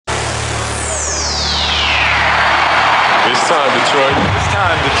time, Detroit. It's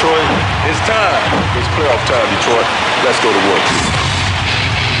time, Detroit. It's time. It's playoff time, Detroit. Let's go to work.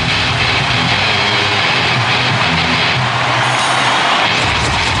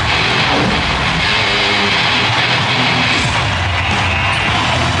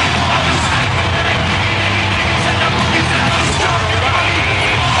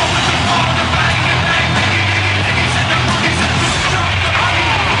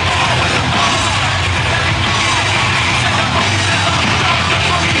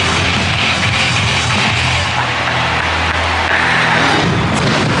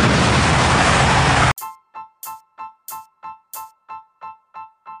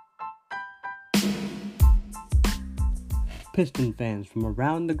 Piston fans from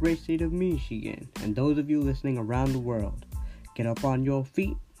around the great state of Michigan, and those of you listening around the world, get up on your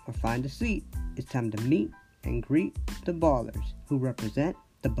feet or find a seat. It's time to meet and greet the ballers who represent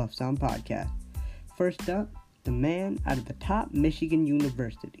the Buff Sound Podcast. First up, the man out of the top Michigan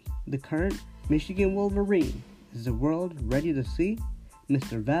University, the current Michigan Wolverine. Is the world ready to see?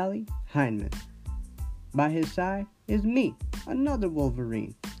 Mr. Vali Heineman. By his side is me, another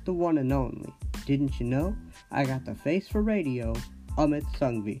Wolverine, the one and only. Didn't you know? I got the face for radio, Amit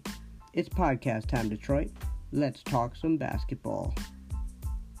and Vali. It's podcast time, Detroit. Let's talk some basketball.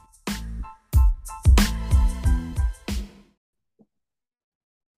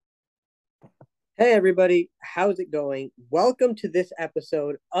 Hey everybody, how's it going? Welcome to this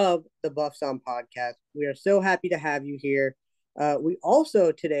episode of the Buff Sound Podcast. We are so happy to have you here. We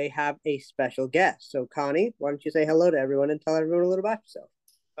also today have a special guest. So Connie, why don't you say hello to everyone and tell everyone a little about yourself?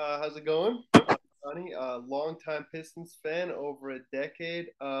 How's it going? Connie, longtime Pistons fan, over a decade.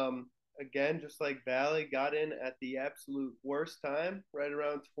 Again, just like Valley, got in at the absolute worst time, right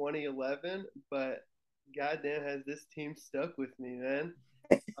around 2011. But goddamn, has this team stuck with me, man.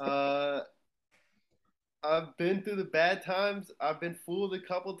 I've been through the bad times. I've been fooled a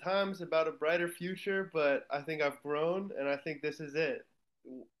couple times about a brighter future, but I think I've grown, and I think this is it.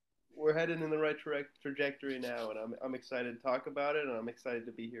 We're headed in the right trajectory now, and I'm excited to talk about it, and I'm excited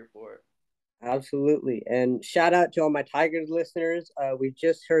to be here for it. Absolutely. And shout out to all my Tigers listeners. We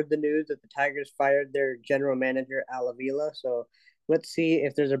just heard the news that the Tigers fired their general manager, Al Avila. So let's see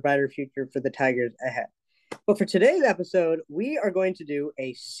if there's a brighter future for the Tigers ahead. But for today's episode, we are going to do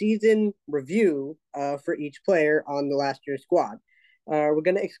a season review for each player on the last year's squad. We're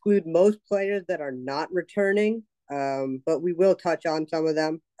going to exclude most players that are not returning, but we will touch on some of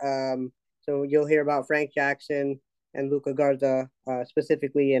them. So you'll hear about Frank Jackson and Luka Garza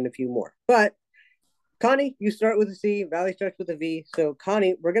specifically, and a few more. But Connie, you start with a C, Valley starts with a V. So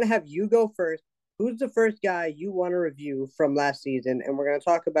Connie, we're going to have you go first. Who's the first guy you want to review from last season? And we're going to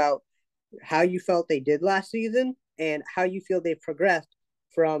talk about how you felt they did last season and how you feel they progressed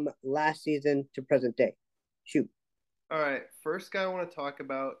from last season to present day. Shoot. All right. First guy I want to talk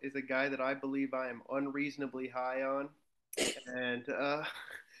about is a guy that I believe I am unreasonably high on. And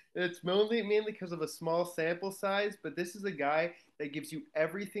it's mainly because of a small sample size, but this is a guy that gives you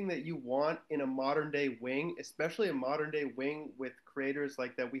everything that you want in a modern day wing, especially a modern day wing with creators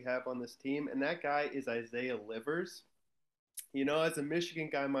like that we have on this team. And that guy is Isaiah Livers. You know, as a Michigan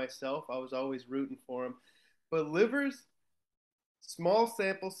guy myself, I was always rooting for him. But Livers, small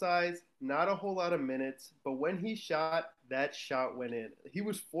sample size, not a whole lot of minutes, but when he shot, that shot went in. He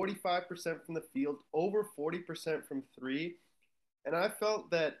was 45% from the field, over 40% from three. And I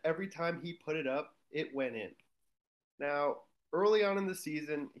felt that every time he put it up, it went in. Now, early on in the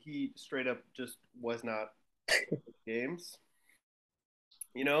season, he straight up just was not games.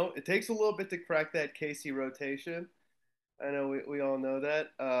 You know, it takes a little bit to crack that Casey rotation. I know we all know that.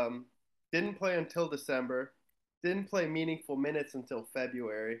 Didn't play until December. Didn't play meaningful minutes until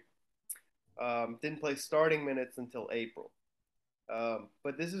February. Didn't play starting minutes until April.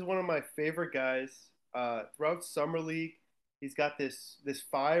 But this is one of my favorite guys. Throughout Summer League, he's got this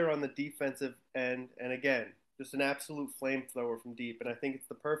fire on the defensive end, and again, just an absolute flamethrower from deep. And I think it's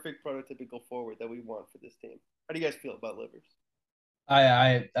the perfect prototypical forward that we want for this team. How do you guys feel about Livers?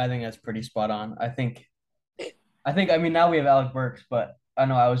 I think that's pretty spot on. I mean, now we have Alec Burks, but I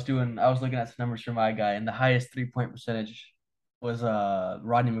know I was looking at the numbers for my guy, and the highest 3-point percentage was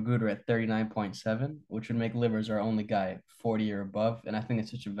Rodney Magruder at 39.7, which would make Livers our only guy 40 or above. And I think it's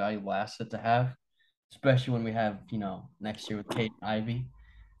such a valuable asset to have, especially when we have, next year with Kate and Ivy,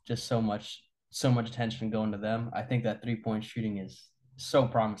 just so much attention going to them. I think that 3-point shooting is so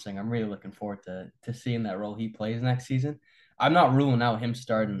promising. I'm really looking forward to seeing that role he plays next season. I'm not ruling out him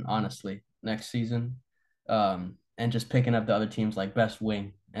starting, honestly, next season. And just picking up the other teams like best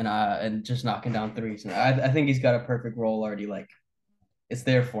wing and just knocking down threes. And I think he's got a perfect role already. Like, it's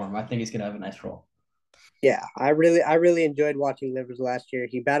there for him. I think he's gonna have a nice role. Yeah, I really enjoyed watching Livers last year.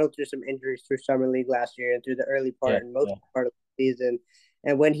 He battled through some injuries through summer league last year and through the early Yeah, part and most yeah. part of the season.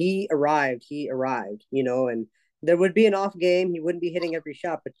 And when he arrived, and there would be an off game. He wouldn't be hitting every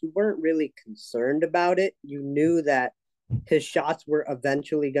shot, but you weren't really concerned about it. You knew that his shots were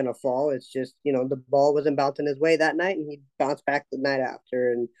eventually going to fall. It's just, the ball wasn't bouncing his way that night and he'd bounce back the night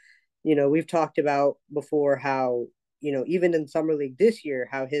after. And, we've talked about before how, even in summer league this year,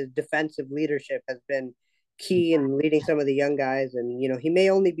 how his defensive leadership has been key in leading some of the young guys. And, he may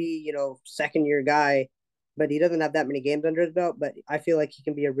only be, second year guy, but he doesn't have that many games under his belt. But I feel like he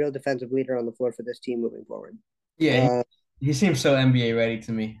can be a real defensive leader on the floor for this team moving forward. Yeah, Uh, he seems so NBA ready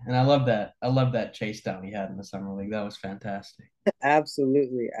to me, and I love that. I love that chase down he had in the summer league. That was fantastic.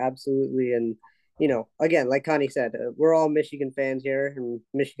 Absolutely, absolutely. And, again, like Connie said, we're all Michigan fans here and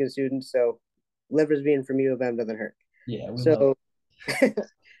Michigan students. So Livers being from U of M doesn't hurt. Yeah, we love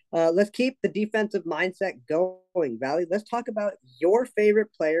So let's keep the defensive mindset going, Valley. Let's talk about your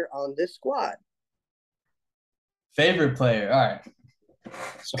favorite player on this squad. favorite player. All right,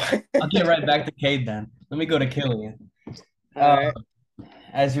 so I'll get right back to Cade then. Let me go to Killian. All Uh, right.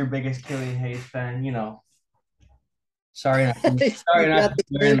 as your biggest Killian Hayes fan, sorry not to, You sorry not got to the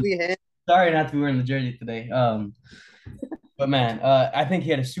be wearing crazy hand. sorry not to be wearing the jersey today. But man, I think he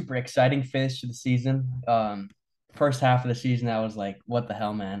had a super exciting finish to the season. First half of the season, I was like, what the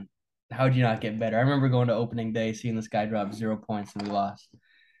hell, man? How'd you not get better? I remember going to opening day, seeing this guy drop 0 points and we lost.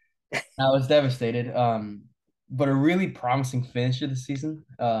 I was devastated. But a really promising finish to the season.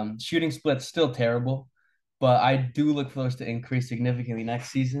 Shooting split's still terrible, but I do look for those to increase significantly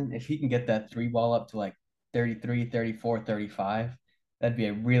next season. If he can get that three ball up to like 33, 34, 35, that'd be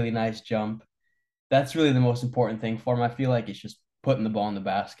a really nice jump. That's really the most important thing for him. I feel like it's just putting the ball in the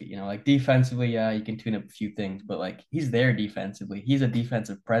basket. Like defensively, yeah, you can tune up a few things, but like he's there defensively. He's a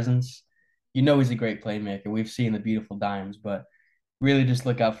defensive presence. He's a great playmaker. We've seen the beautiful dimes, but really just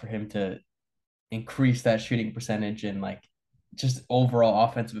look out for him to increase that shooting percentage and like just overall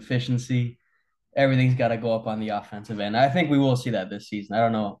offensive efficiency. Everything's got to go up on the offensive end. I think we will see that this season. I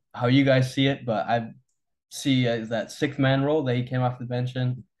don't know how you guys see it, but I see as that sixth man role that he came off the bench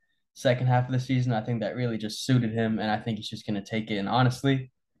in second half of the season. I think that really just suited him, and I think he's just going to take it. And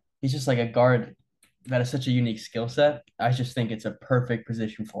honestly, he's just like a guard that has such a unique skill set. I just think it's a perfect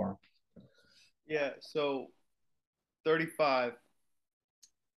position for him. Yeah, so 35.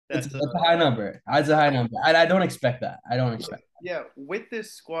 It's, That's it's a high number. It's a high number. I don't expect that. I don't expect. yeah. With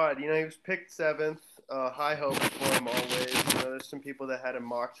this squad, he was picked seventh. High hopes for him always. There's some people that had him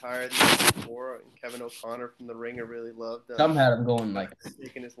mocked higher than that before, and Kevin O'Connor from the Ringer really loved him. Some had him going like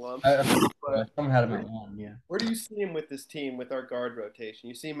taking his lumps. some had him at one. Yeah. Where do you see him with this team with our guard rotation?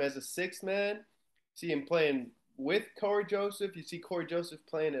 You see him as a sixth man. See him playing with Corey Joseph. You see Corey Joseph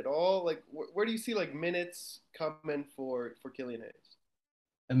playing at all. Like where do you see like minutes coming for Killian Hayes?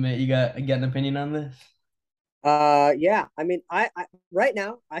 Admit you got an opinion on this? Yeah. I mean, I right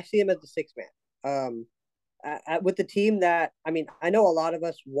now I see him as the sixth man. With the team that I know a lot of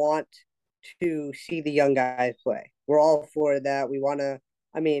us want to see the young guys play. We're all for that. We want to.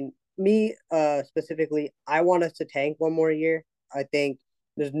 I mean, me specifically, I want us to tank one more year. I think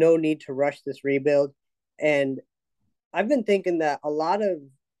there's no need to rush this rebuild, and I've been thinking that a lot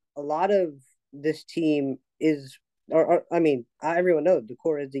of this team is, or I mean, everyone knows the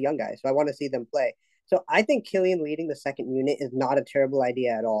core is the young guys, so I want to see them play. So I think Killian leading the second unit is not a terrible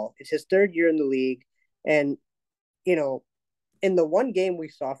idea at all. It's his third year in the league, and you know, in the one game we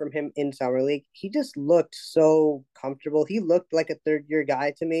saw from him in summer league, he just looked so comfortable. He looked like a third year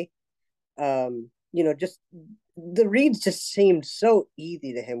guy to me. Just the reads just seemed so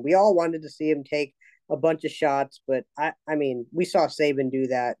easy to him. We all wanted to see him take a bunch of shots, but I mean, we saw Saban do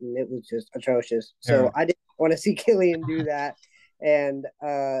that, and it was just atrocious. So Sure. I didn't want to see Killian do that. And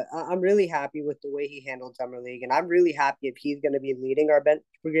I'm really happy with the way he handled summer league, and I'm really happy if he's going to be leading our bench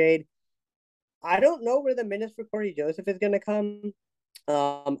brigade. I don't know where the minutes for Corey Joseph is going to come.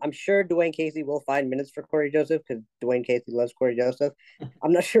 I'm sure Dwayne Casey will find minutes for Corey Joseph because Dwayne Casey loves Corey Joseph.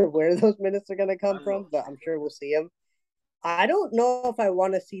 I'm not sure where those minutes are going to come from, but I'm sure we'll see him. I don't know if I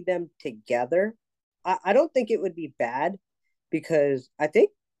want to see them together. I don't think it would be bad because I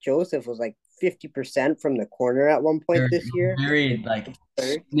think Joseph was like 50% from the corner at one point Very, this year. very like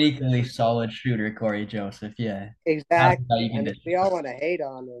sneakily solid shooter, Corey Joseph. Yeah. I don't know how Exactly. you can And we all want to hate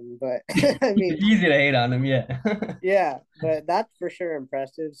on him, but I mean, It's easy to hate on him, yeah. yeah, but that's for sure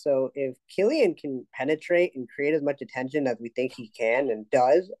impressive. So if Killian can penetrate and create as much attention as we think he can and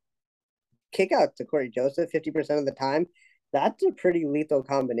does, kick out to Corey Joseph 50% of the time, that's a pretty lethal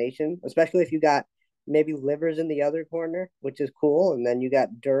combination, especially if you got Maybe Livers in the other corner, which is cool. And then you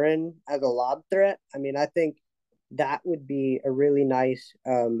got Duran as a lob threat. I mean, I think that would be a really nice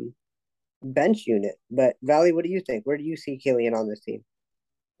bench unit. But Valley, what do you think? Where do you see Killian on this team?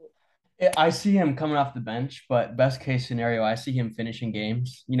 I see him coming off the bench, but best case scenario, I see him finishing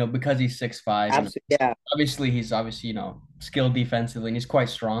games. Because he's 6'5", and Absolutely, yeah. he's obviously skilled defensively and he's quite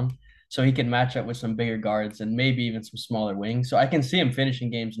strong, so he can match up with some bigger guards and maybe even some smaller wings. So I can see him finishing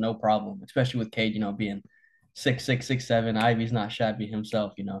games no problem, especially with Cade, being 6'6", 6'7". Ivy's not shabby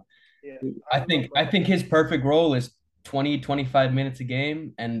himself. Yeah, I I love think I think his perfect role is 20, 25 minutes a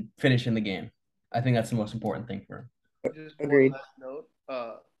game and finishing the game. I think that's the most important thing for him. just one Agreed. last note.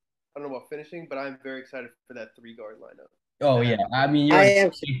 I don't know about finishing, but I'm very excited for that 3 guard lineup. Oh That yeah, I mean I your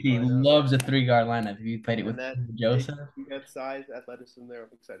am. he lineup loves a 3 guard lineup. If you played it with and that Joseph, you got size, athleticism there. I'm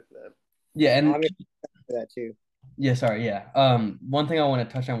excited for that. yeah, and I'm excited for that too. yeah, sorry, yeah. One thing I want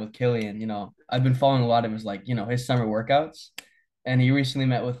to touch on with Killian, I've been following a lot of his his summer workouts, and he recently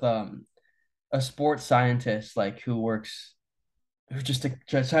met with a sports scientist who just to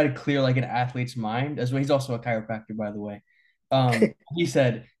try to clear like an athlete's mind as well. He's also a chiropractor, by the way. He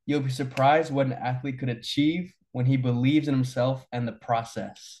said, "You'll be surprised what an athlete could achieve when he believes in himself and the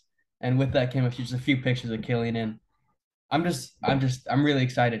process." And with that came just a few pictures of Killian, and I'm really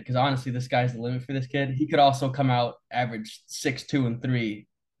excited because honestly, this guy's the limit for this kid. He could also come out average 6'2" and 3,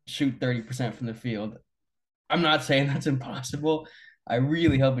 shoot 30% from the field. I'm not saying that's impossible. I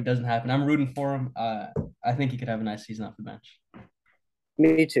really hope it doesn't happen. I'm rooting for him. I think he could have a nice season off the bench.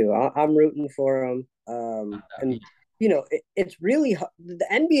 Me too. I'm rooting for him. And it's really the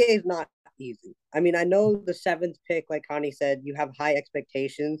NBA is not easy. I mean, I know the seventh pick, like Connie said, you have high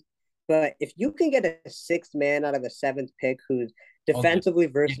expectations, but if you can get a sixth man out of a seventh pick who's Okay. defensively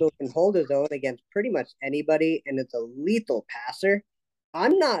versatile, can hold his own against pretty much anybody, and it's a lethal passer, I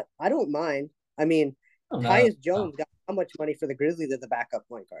don't mind. I mean, Oh, no. Tyus Jones got how much money for the Grizzlies as a backup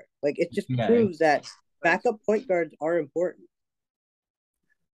point guard? Like, it just Yeah. proves that Thanks. backup point guards are important.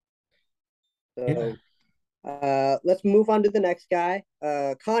 Yeah. So let's move on to the next guy.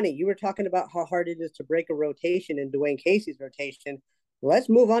 Connie, you were talking about how hard it is to break a rotation in Dwayne Casey's rotation. Let's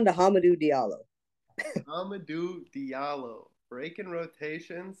move on to Hamidou Diallo. Amadou Diallo breaking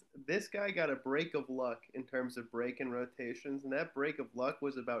rotations. This guy got a break of luck in terms of breaking rotations, and that break of luck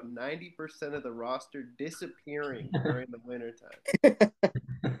was about 90% of the roster disappearing during the wintertime.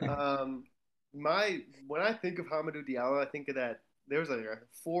 Um, when I think of Hamidou Diallo, I think of that. There was like a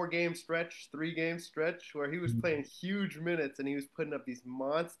 4 game stretch, 3 game stretch where he was playing huge minutes and he was putting up these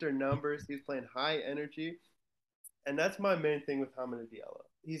monster numbers. He was playing high energy, and that's my main thing with Hamidou Diallo.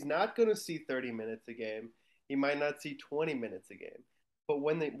 He's not going to see 30 minutes a game. He might not see 20 minutes a game, but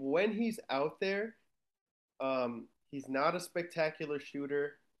when he's out there, he's not a spectacular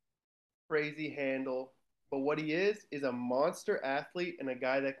shooter, crazy handle. But what he is a monster athlete and a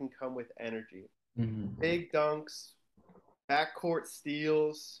guy that can come with energy. Mhm. Big dunks, backcourt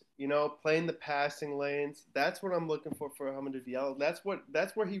steals, playing the passing lanes. That's what I'm looking for Hamidou Diallo.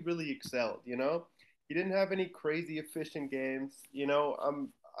 That's where he really excelled. He didn't have any crazy efficient games.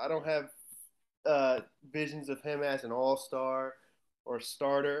 I don't have visions of him as an all-star or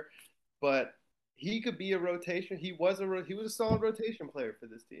starter, but he could be a rotation. He was a solid rotation player for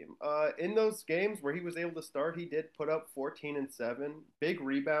this team. In those games where he was able to start, he did put up 14 and 7, big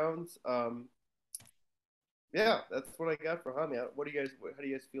rebounds. Yeah, that's what I got for Hami. How do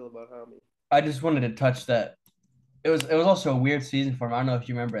you guys feel about Hami? I just wanted to touch that. It was also a weird season for him. I don't know if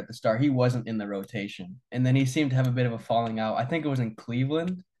you remember at the start, he wasn't in the rotation. And then he seemed to have a bit of a falling out. I think it was in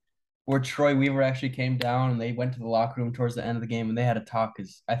Cleveland where Troy Weaver actually came down and they went to the locker room towards the end of the game and they had a talk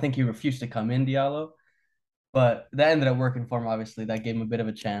because I think he refused to come in, Diallo. But that ended up working for him, obviously. That gave him a bit of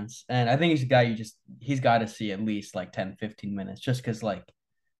a chance. And I think he's a guy he's got to see at least like 10, 15 minutes just because,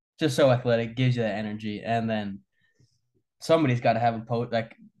 just so athletic, gives you that energy. And then somebody's got to have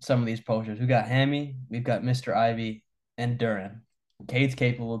some of these posters. We got Hammy, we've got Mr. Ivy, and Duran. Cade's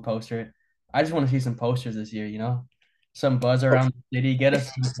capable of poster. I just want to see some posters this year. Some buzz around the city, get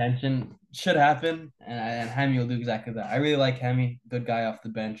us some attention. Should happen, and Hammy will do exactly that. I really like Hammy, good guy off the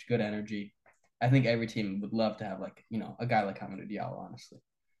bench, good energy. I think every team would love to have a guy like Hamidou Diallo, honestly.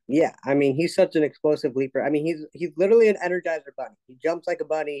 Yeah, I mean, he's such an explosive leaper. I mean, he's literally an energizer bunny. He jumps like a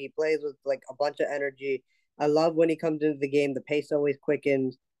bunny. He plays with like a bunch of energy. I love when he comes into the game. The pace always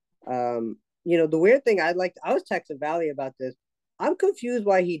quickens. The weird thing I was texting Valley about this. I'm confused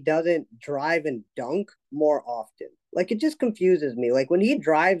why he doesn't drive and dunk more often. Like, it just confuses me. Like, when he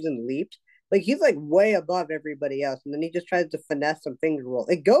drives and leaps, like, he's like way above everybody else, and then he just tries to finesse some finger roll.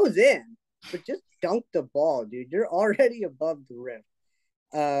 It goes in, but just dunk the ball, dude. You're already above the rim.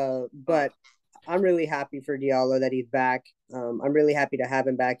 But I'm really happy for Diallo that he's back. I'm really happy to have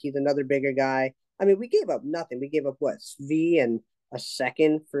him back. He's another bigger guy. I mean, we gave up nothing. We gave up what, V and a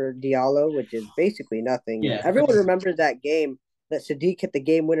second for Diallo, which is basically nothing. And Yeah, everyone remembers that game that Sadiq hit the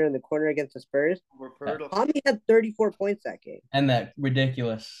game winner in the corner against the Spurs. Over Pirtle. Hami had 34 points that game. and that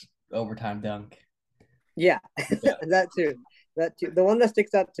ridiculous overtime dunk. Yeah, Yeah. that too. That too. The one that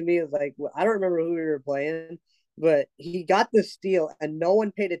sticks out to me is like, I don't remember who we were playing, but he got the steal and no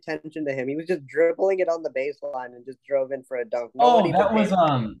one paid attention to him. He was just dribbling it on the baseline and just drove in for a dunk. No one Oh, even paid.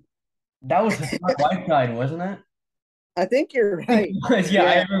 that was the white side, wasn't it? I think you're right. Yeah,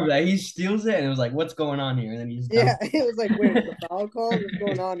 I remember that. He steals it, and it was like, "What's going on here?" And then he's yeah. It was like, wait, the foul call? What's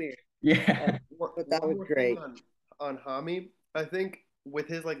going on here? Yeah, But that was great. On Hami. I think with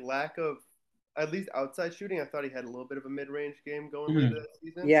his like lack of at least outside shooting, I thought he had a little bit of a mid-range game going later that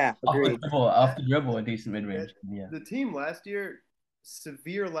season. Yeah, agreed. off the dribble, a decent mid-range. Yeah. The team last year,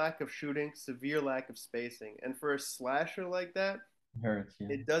 severe lack of shooting, severe lack of spacing, and for a slasher like that, It hurts. Yeah.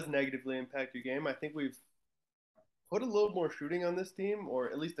 it does negatively impact your game. I think we've put a little more shooting on this team, or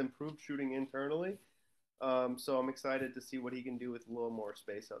at least improved shooting internally. So I'm excited to see what he can do with a little more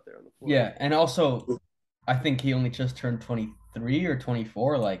space out there on the floor. Yeah, and also, I think he only just turned 23 or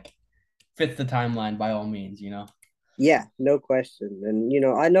 24. Like, fits the timeline by all means. Yeah, no question. And,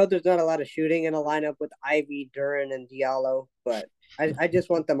 I know there's not a lot of shooting in a lineup with Ivy, Duran, and Diallo, but I just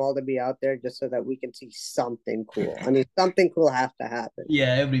want them all to be out there just so that we can see something cool. I mean, something cool has to happen.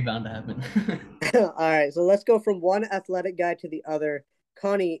 Yeah, it'll be bound to happen. All right, so let's go from one athletic guy to the other.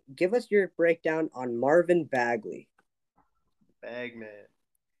 Connie, give us your breakdown on Marvin Bagley. Bagman.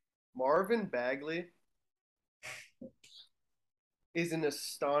 Marvin Bagley is an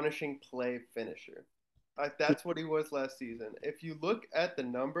astonishing play finisher. That's what he was last season. If you look at the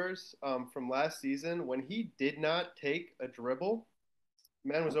numbers from last season, when he did not take a dribble,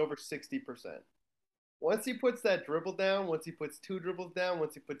 man was over 60%. Once he puts that dribble down, once he puts 2 dribbles down,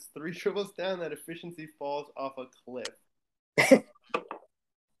 once he puts 3 dribbles down, that efficiency falls off a cliff.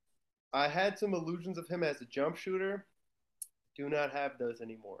 I had some illusions of him as a jump shooter. Do not have those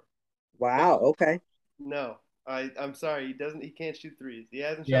anymore. Wow, okay. No, I'm sorry. He can't shoot threes. He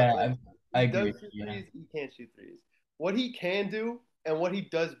hasn't shot Yeah, threes. I He agree. does shoot threes. He can't shoot threes. What he can do and what he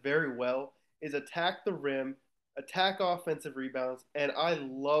does very well is attack the rim, attack offensive rebounds, and I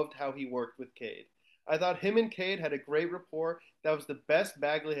loved how he worked with Cade. I thought him and Cade had a great rapport. That was the best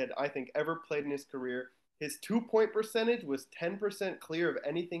Bagley had, I think, ever played in his career. His 2-point percentage was 10% clear of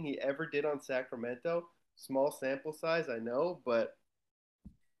anything he ever did on Sacramento. Small sample size, I know, but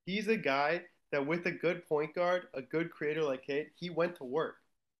he's a guy that with a good point guard, a good creator like Cade, he went to work.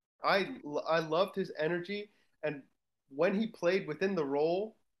 I loved his energy, and when he played within the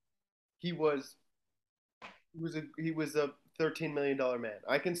role, he was a $13 million man.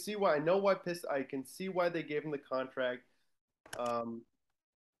 I can see why. I can see why they gave him the contract.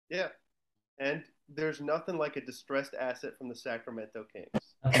 Yeah, and there's nothing like a distressed asset from the Sacramento Kings.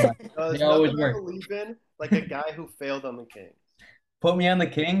 There's nothing I believe in like a guy who failed on the Kings. Put me on the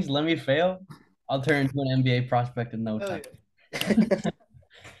Kings, let me fail. I'll turn into an NBA prospect in no time. Yeah.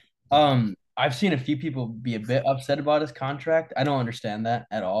 I've seen a few people be a bit upset about his contract. I don't understand that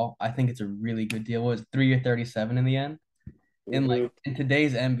at all. I think it's a really good deal. It was 3 or 37 in the end. And like in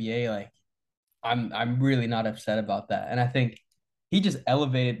today's NBA, like I'm really not upset about that. And I think he just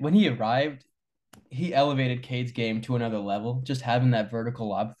elevated when he arrived, he elevated Cade's game to another level. Just having that vertical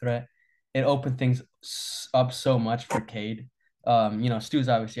lob threat, it opened things up so much for Cade. Stu's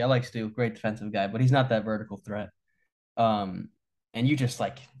obviously I like Stu, great defensive guy, but he's not that vertical threat. And you just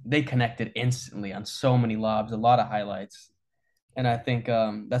like they connected instantly on so many lobs, a lot of highlights. And I think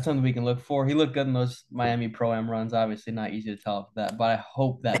that's something we can look for. He looked good in those Miami Pro-Am runs. Obviously, not easy to tell off that, but I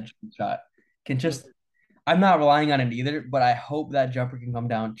hope that jump shot can just. I'm not relying on it either, but I hope that jumper can come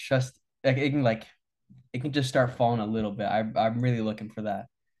down just it can just start falling a little bit. I'm really looking for that.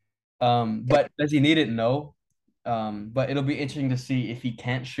 But does he need it? No. But it'll be interesting to see if he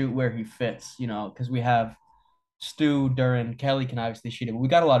can't shoot where he fits. Because we have Stu, Duran, Kelly can obviously shoot it. But we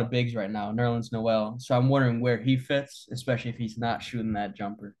got a lot of bigs right now, Nerlens Noel. So I'm wondering where he fits, especially if he's not shooting that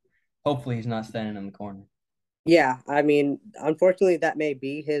jumper. Hopefully he's not standing in the corner. Yeah, I mean, unfortunately, that may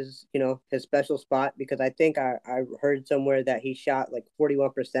be his special spot because I think I heard somewhere that he shot like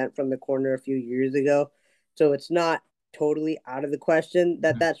 41% from the corner a few years ago. So it's not totally out of the question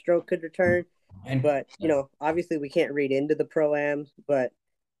that stroke could return. But, obviously we can't read into the pro-ams, but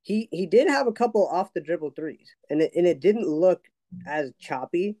he did have a couple off the dribble threes and it didn't look as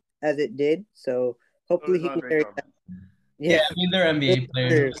choppy as it did. So hopefully he can carry that. Yeah, Yeah, I mean they're this NBA is players,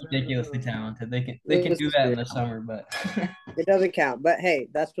 true. they're ridiculously talented. They can This do is that true. in the summer, but It doesn't count. But hey,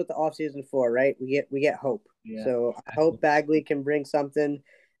 that's what the off season for, right? We get hope. yeah, So I exactly. hope Bagley can bring something.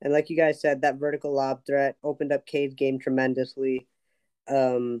 And like you guys said, that vertical lob threat opened up Cade's game tremendously.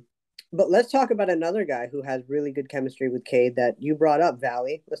 Um, but let's talk about another guy who has really good chemistry with Cade that you brought up,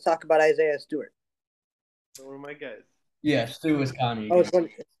 Valley. Let's talk about Isaiah Stewart. So one of my guys. Yeah, Stu was Connie Oh, again. it's one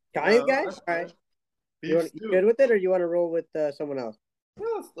Connie's No, guy. All that's right, fine. Beef you good stew. with it, or you want to roll with someone else?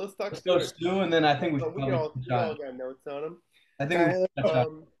 No, let's talk Let's go Stewart. Stu, and then I think we should But probably touch we all on. got notes on him. I All think we right, should touch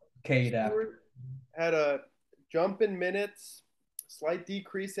on Cade after. Stewart had a jump in minutes, slight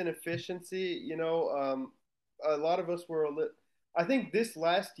decrease in efficiency. A lot of us were a little. I think this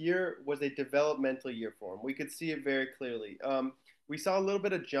last year was a developmental year for him. We could see it very clearly. We saw a little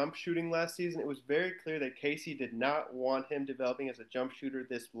bit of jump shooting last season. It was very clear that Casey did not want him developing as a jump shooter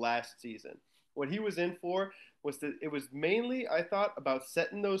this last season. What he was in for was that it was mainly, I thought, about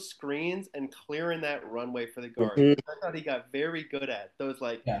setting those screens and clearing that runway for the guards. Mhm. I thought he got very good at those,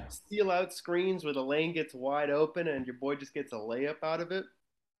 like Yeah, steal out screens where the lane gets wide open and your boy just gets a layup out of it.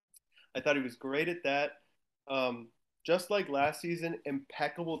 I thought he was great at that. Um, just like last season,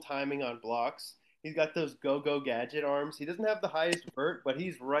 impeccable timing on blocks. He's got those go-go gadget arms. He doesn't have the highest vert, but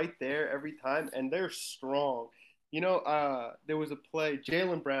he's right there every time, and they're strong. There was a play,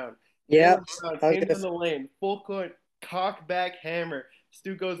 Jalen Brown. Yeah, Jalen Brown I was came gonna. down the lane, full court, cock back hammer.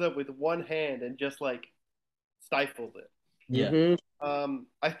 Stu goes up with one hand and just like stifled it. yeah, Mm-hmm.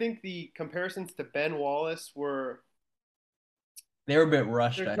 I think the comparisons to Ben Wallace were they were a bit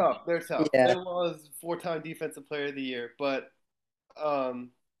rushed. they're I tough. think. They're tough. Yeah. Ben Wallace, four-time Defensive Player of the Year, but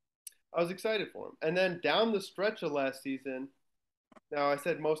um, I was excited for him. And then down the stretch of last season, now I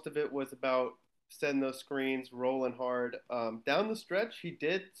said most of it was about setting those screens, rolling hard. Down the stretch, he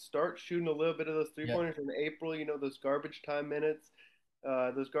did start shooting a little bit of those three Yeah, pointers in April. Those garbage time minutes,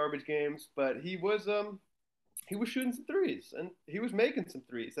 those garbage games. But he was shooting some threes, and he was making some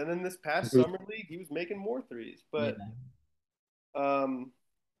threes. And then this past Mhm. summer league, he was making more threes. yeah, But um,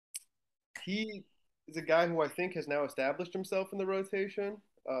 he is a guy who I think has now established himself in the rotation.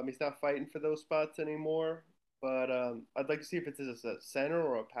 He's not fighting for those spots anymore. But I'd like to see if it's as a center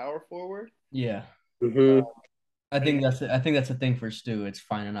or a power forward. yeah. Uh, Mm-hmm. I and think that's it. I think that's the thing for Stu. It's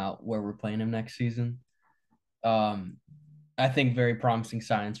finding out where we're playing him next season. Um, I think very promising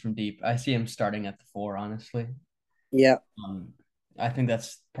signs from deep. I see him starting at the 4, honestly. Yeah. Um, I think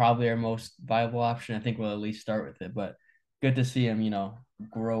that's probably our most viable option. I think we'll at least start with it, but good to see him,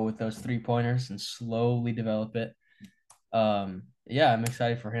 grow with those 3-pointers and slowly develop it. Yeah, I'm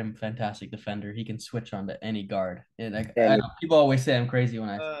excited for him. Fantastic defender. He can switch onto any guard. And I And know people always say I'm crazy when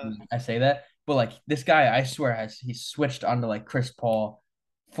uh, I say that, but like this guy, I swear, he switched onto like Chris Paul,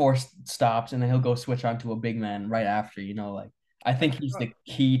 forced stops, and then he'll go switch onto a big man right after. Like I think he's the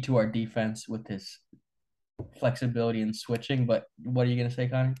key to our defense with his flexibility and switching. But what are you gonna say,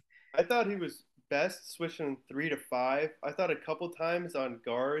 Connie? I thought he was best switching 3 to 5. I thought a couple times on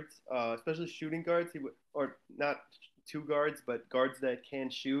guards, especially shooting guards, he would, or not two guards, but guards that can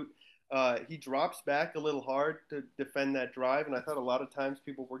shoot. He drops back a little hard to defend that drive, and I thought a lot of times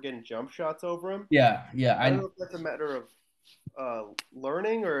people were getting jump shots over him. Yeah, yeah. I don't know if that's a matter of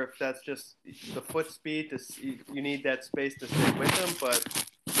learning or if that's just the foot speed. You need that space to stay with him. But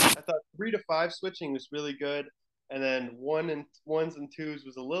I thought 3 to 5 switching was really good, and then ones and twos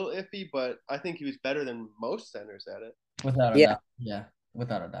was a little iffy. But I think he was better than most centers at it. Without a yeah, doubt. Yeah,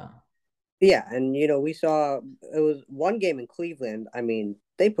 without a doubt. yeah, and we saw it was one game in Cleveland. I mean,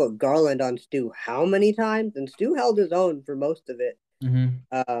 they put Garland on Stu how many times, and Stu held his own for most of it.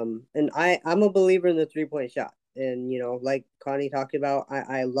 Mm-hmm. And I'm a believer in the 3-point shot. And like Connie talked about,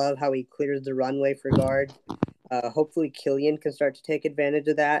 I love how he clears the runway for guards. Hopefully Killian can start to take advantage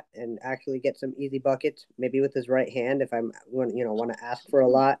of that and actually get some easy buckets, maybe with his right hand if I'm want to ask for a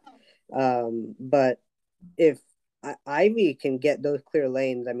lot. But if Ivy can get those clear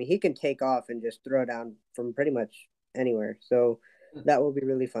lanes, I mean he can take off and just throw down from pretty much anywhere. So that will be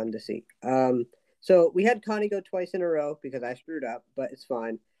really fun to see. So we had Connie go twice in a row because I screwed up, but it's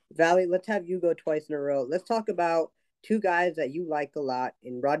fine. Valley, let's have you go twice in a row. Let's talk about two guys that you like a lot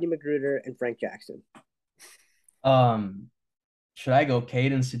in Rodney McGruder and Frank Jackson. Um, should I go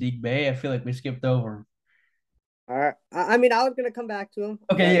Cade and Sadiq Bey? I feel like we skipped over. All right. I mean, I was gonna come back to him,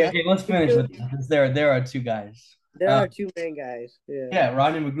 Okay, but yeah, okay, let's finish with this. There are two guys. there are two main guys. Yeah. Yeah,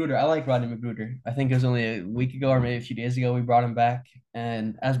 Rodney McGruder. I like Rodney McGruder. I think it was only a week ago or maybe a few days ago we brought him back.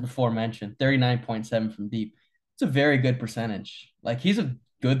 And as before mentioned, 39.7 from deep. It's a very good percentage. Like he's a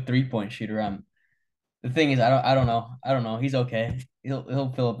good 3-point shooter. The thing is, I don't know. He's okay.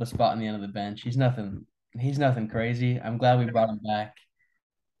 He'll fill up a spot on the end of the bench. He's nothing He's nothing crazy. I'm glad we brought him back.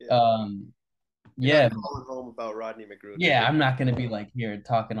 Yeah. Um, You're yeah, not calling home about Rodney Magruder. yeah. I'm not gonna be like here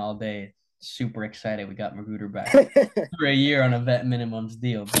talking all day. Super excited we got Magruder back for a year on a vet minimums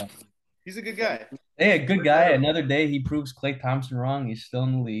deal, but He's a good guy. hey, a good guy. Another day he proves Klay Thompson wrong. He's still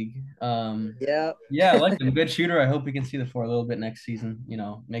in the league. Yeah. Yeah, I like him. Good shooter. I hope we can see the floor a little bit next season.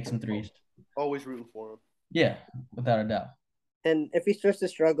 Make some threes. Always rooting for him. Yeah, without a doubt. And if he starts to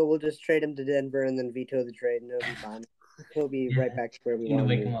struggle, we'll just trade him to Denver and then veto the trade, and it'll be fine. He'll be Yeah. right back to where we Need to want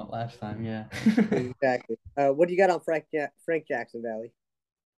wake him him to up last time. Yeah. be. Exactly. What do you got on Frank Jackson Valley?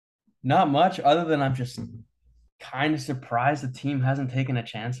 Not much, other than I'm just kind of surprised the team hasn't taken a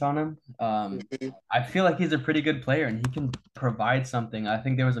chance on him. Mhm. I feel like he's a pretty good player and he can provide something. I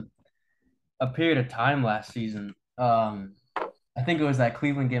think there was a period of time last season. I think it was that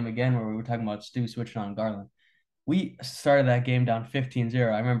Cleveland game again where we were talking about Stu switching on Garland. We started that game down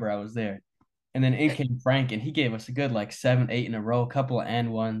 15-0. I remember I was there. And then in came Frank, and he gave us a good like 7, 8 in a row, a couple of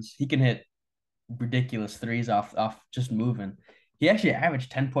and ones. He can hit ridiculous threes off just moving. He actually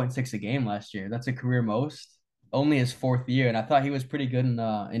averaged 10.6 a game last year. That's a career most. Only his fourth year, and I thought he was pretty good in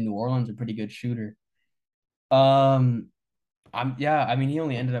New Orleans, a pretty good shooter. Um, I mean, he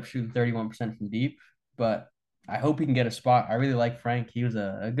only ended up shooting 31% from deep, but I hope he can get a spot. I really like Frank. He was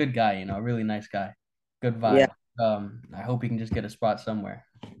a good guy, a really nice guy. Good Yeah, vibe. I hope he can just get a spot somewhere.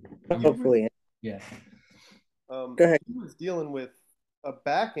 hopefully. Yeah. Go ahead. He was dealing with a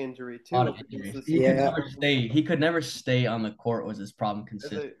back injury A lot too. of injuries. This He could Yeah. never stay. He could never stay on the court was his problem As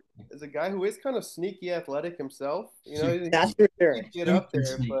consistently. a guy who is kind of sneaky athletic himself, he That's for sure. can get up Super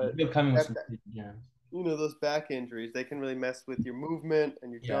there, sneaky. but He'll come in with that, some that- sneaky jams. those back injuries, they can really mess with your movement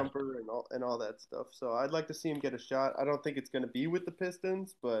and your Yeah. jumper and all that stuff. So I'd like to see him get a shot. I don't think it's going to be with the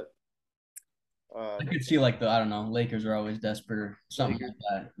Pistons, but I could see like I don't know, Lakers are always desperate or something Lakers.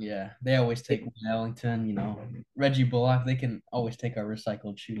 like that. Yeah. They always take Wayne Ellington, Reggie Bullock. They can always take our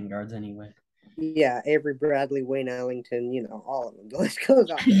recycled shooting guards anyway. Yeah, Avery Bradley, Wayne Ellington, all of them. The list goes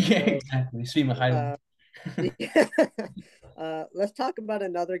on. Yeah, exactly. Svima Heidelberg. Yeah. Let's talk about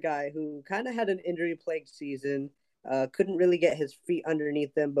another guy who kind of had an injury-plagued season. Couldn't really get his feet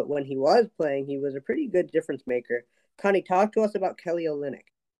underneath him, but when he was playing, he was a pretty good difference maker. Connie, talk to us about Kelly Olynyk.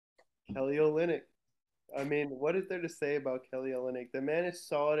 Kelly Olynyk. I mean, what is there to say about Kelly Olynyk? The man is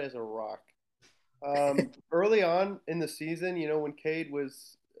solid as a rock. Early on in the season, when Cade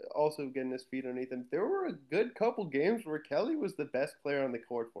was also getting his feet underneath him, there were a good couple games where Kelly was the best player on the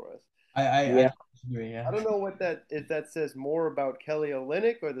court for us. I agree, yeah. I don't know if that says more about Kelly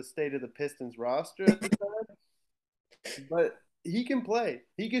Olynyk or the state of the Pistons roster at the time, but he can play.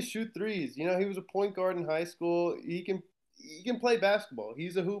 He can shoot threes. He was a point guard in high school. He can play basketball.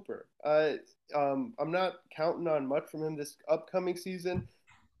 He's a hooper. I'm not counting on much from him this upcoming season,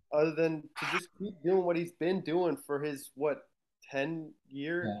 other than to just keep doing what he's been doing for his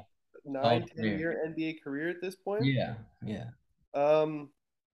 10-year, Yeah. 9-10-year NBA career at this point. Yeah, yeah.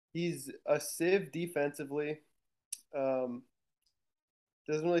 He's a sieve defensively. Doesn't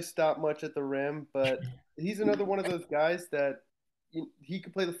really stop much at the rim, but he's another one of those guys that he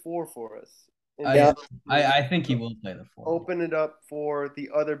could play the four for us. I think he will play the four. Open it up for the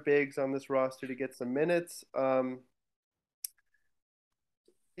other bigs on this roster to get some minutes.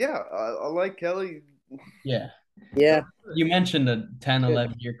 Yeah, I like Kelly. Yeah. Yeah. You mentioned a 10,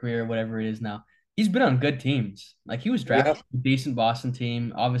 11-year career, whatever it is now. He's been on good teams. Like he was drafted to a decent Boston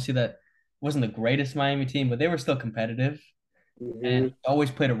team. Obviously, that wasn't the greatest Miami team, but they were still competitive and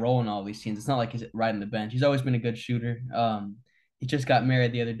always played a role in all these teams. It's not like he's riding the bench. He's always been a good shooter. He just got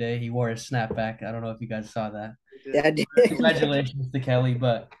married the other day. He wore his snapback. I don't know if you guys saw that. Yeah, I did. Congratulations to Kelly,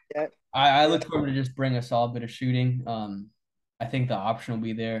 but Yeah. I look for him to just bring a solid bit of shooting. I think the option will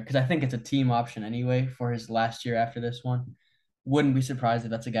be there because I think it's a team option anyway for his last year after this one. Wouldn't be surprised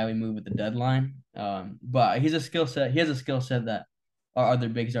if that's a guy we move at the deadline. But he's a skill set. He has a skill set that our other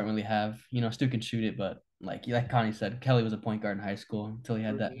bigs don't really have. Stu can shoot it, but like Connie said, Kelly was a point guard in high school until he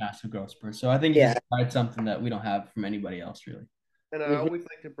had that massive growth spurt. So I think he's provided something that we don't have from anybody else really. And I always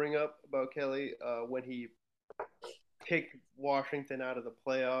like to bring up about Kelly when he kicked Washington out of the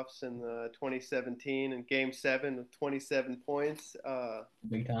playoffs in 2017 in Game 7 with 27 points.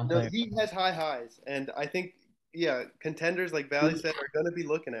 Big time player. He has high highs, and I think contenders like Valley said are going to be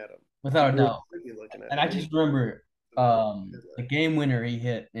looking at him. Without a doubt. And I just remember the game winner he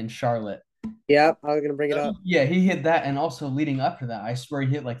hit in Charlotte. Yeah, I was gonna bring it up. Yeah, he hit that, and also leading up to that, I swear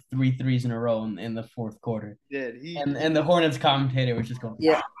he hit like 3 threes in a row in the fourth quarter. Did he? And the Hornets commentator was just going,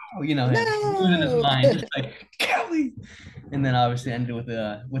 Yeah, he was in his mind, just like Kelly. and then obviously ended with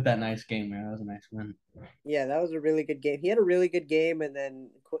that nice game there. That was a nice win. Yeah, that was a really good game. He had a really good game, and then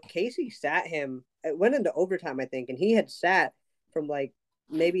Casey sat him. It went into overtime, I think, and he had sat from like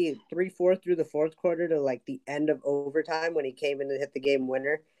maybe 3/4 through the fourth quarter to like the end of overtime when he came in and hit the game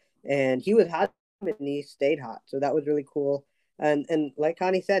winner. And he was hot and he stayed hot, so that was really cool. And like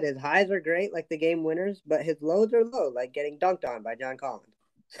Connie said, his highs are great, like the game winners, but his lows are low, like getting dunked on by John Collins.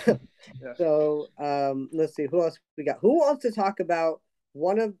 Yeah. So let's see who else we got. Who wants to talk about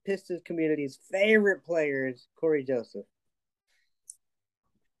one of Pistons community's favorite players, Corey Joseph?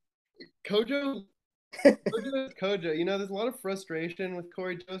 Kojo, Kojo. You know, there's a lot of frustration with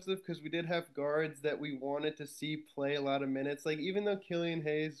Corey Joseph because we did have guards that we wanted to see play a lot of minutes. Like even though Killian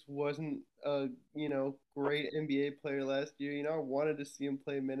Hayes wasn't a great NBA player last year, I wanted to see him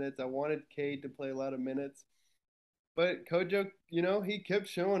play minutes. I wanted Cade to play a lot of minutes. But Kojo, he kept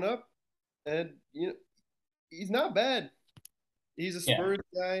showing up, and he's not bad. He's a Yeah. Spurs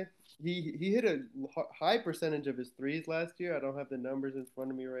guy. He hit a high percentage of his threes last year. I don't have the numbers in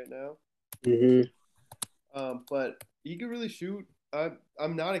front of me right now, Mm-hmm. but he could really shoot.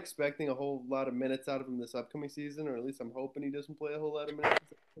 I'm not expecting a whole lot of minutes out of him this upcoming season, or at least I'm hoping he doesn't play a whole lot of minutes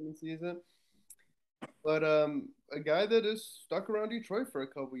this upcoming season. But a guy that is stuck around Detroit for a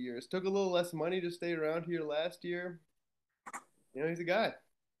couple years, took a little less money to stay around here last year. He's a guy.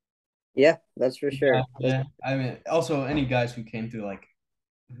 Yeah, that's for Yeah, sure. yeah. I mean, also any guys who came through like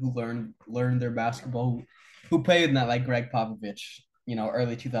who learned their basketball, who played in that like Greg Popovich,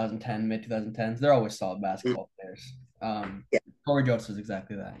 early 2010, mid 2010s. They're always solid basketball players. Yeah, Corey Joseph is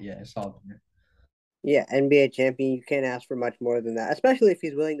exactly that. Yeah, solid player. yeah, NBA champion. You can't ask for much more than that, especially if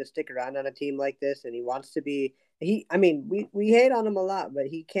he's willing to stick around on a team like this and he wants to be. I mean, we hate on him a lot, but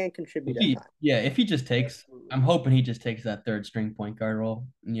he can contribute at times. If he just takes, Absolutely. I'm hoping he just takes that third string point guard role.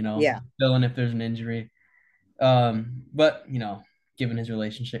 Yeah, Fill in if there's an injury. But given his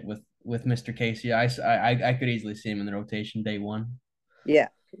relationship with Mr. Casey, I could easily see him in the rotation day one. yeah.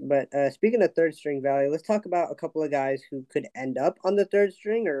 But speaking of third string value, let's talk about a couple of guys who could end up on the third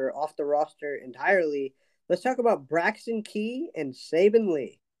string or off the roster entirely. Let's talk about Braxton Key and Saban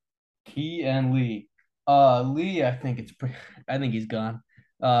Lee. Key and Lee. Lee, I think he's gone.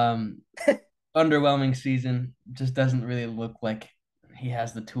 Um, Underwhelming season. Just doesn't really look like he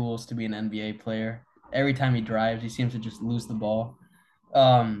has the tools to be an NBA player. Every time he drives, he seems to just lose the ball.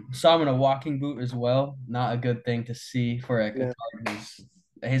 Saw him in a walking boot as well. Not a good thing to see for a No, guard.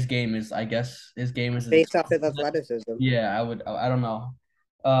 His game is, I guess, his game is. based off his athleticism. Yeah, I would. I don't know.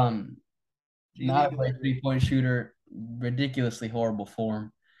 Um, G Not League a great legend. 3-point shooter. Ridiculously horrible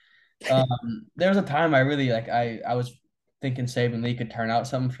form. There was a time I really like. I was thinking Saban Lee could turn out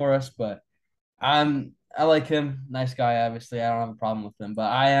something for us, but I like him. Nice guy, obviously. I don't have a problem with him,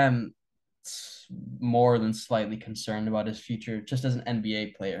 but I am more than slightly concerned about his future just as an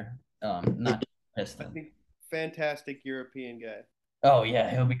NBA player. Not just I Piston. think fantastic European guy. Oh yeah,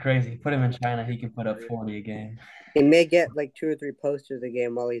 he'll be crazy. Put him in China, he can put up 40 a game. He may get like 2 or 3 posters a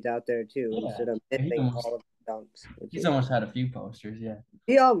game while he's out there too, Yeah, instead of he's missing almost all of the dunks. Which he's is almost had a few posters. Yeah.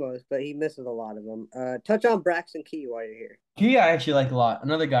 he almost, but he misses a lot of them. Touch on Braxton Key while you're here. He I actually like a lot.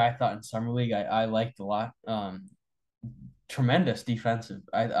 Another guy I thought in summer league I liked a lot. Tremendous defensive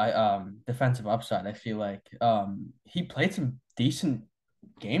upside. I feel like he played some decent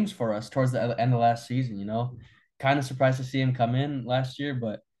games for us towards the end of last season. Kind of surprised to see him come in last year,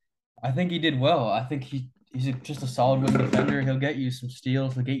 but I think he did well. I think just a solid wing defender. He'll get you some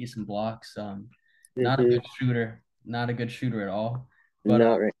steals. He'll get you some blocks. Not a Mm-hmm. good shooter. Not a good shooter at all. But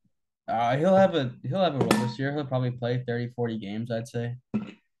Not right. he'll have a role this year. He'll probably play 30, 40 games, I'd say.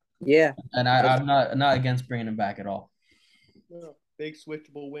 Yeah, And that's I'm not against bringing him back at all. No, big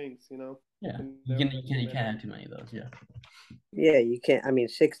switchable wings. Yeah, Can you never can you have can too you can't many. have too many of those. Yeah. yeah. You can't. I mean,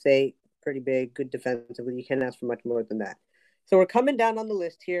 6'8", pretty big, good defensively. You can't ask for much more than that. So we're coming down on the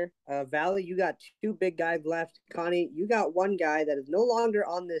list here. Valley, you got 2 big guys left. Connie, you got one guy that is no longer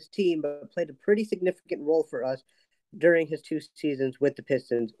on this team, but played a pretty significant role for us during his 2 seasons with the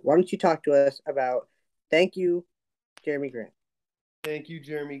Pistons. Why don't you talk to us about? Thank you, Jeremy Grant. Thank you,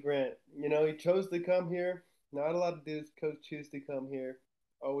 Jeremy Grant. He chose to come here. Not a lot of dudes choose to come here.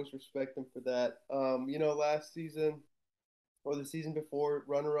 Always respect him for that. Last season or the season before,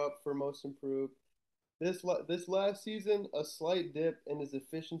 runner up for most improved. This last season, a slight dip in his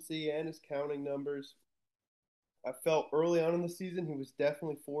efficiency and his counting numbers. I felt early on in the season he was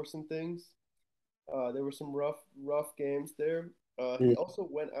definitely forcing things. There were some rough games there. He Mm, also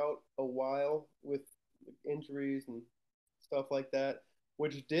went out a while with injuries and stuff like that,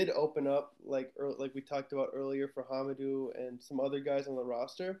 which did open up like we talked about earlier for Hamadou and some other guys on the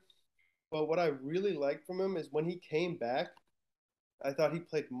roster. But what I really liked from him is when he came back, I thought he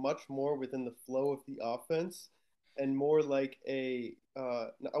played much more within the flow of the offense and more like I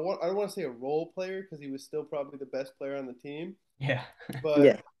don't want to say a role player because he was still probably the best player on the team, Yeah. but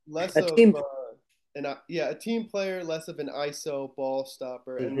Yeah, less a of team. a team player, less of an ISO ball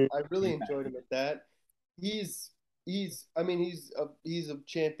stopper, and Mhm. I really enjoyed him at that. He's I mean he's a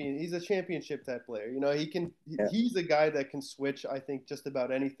champion. He's a championship type player. You know, Yeah, he's a guy that can switch. I think just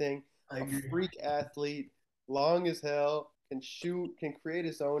about anything. I A agree. freak athlete, long as hell, can shoot, can create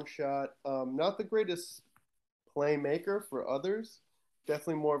his own shot. Not the greatest playmaker for others.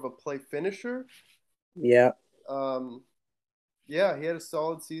 Definitely more of a play finisher. yeah, Um, yeah, he had a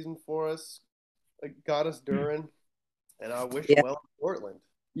solid season for us. Got us Duran, and I wish him yeah, well in Portland.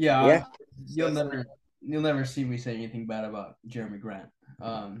 Yeah, yeah. you'll Success never you'll never see me say anything bad about Jeremy Grant.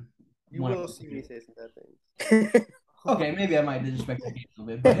 You One of will the see me few. say some bad things. Okay, maybe I might disrespect the game a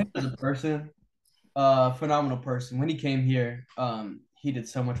little bit, but him as a person, phenomenal person. When he came here, he did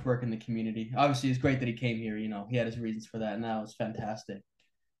so much work in the community. Obviously, it's great that he came here. You know, he had his reasons for that, and that was fantastic.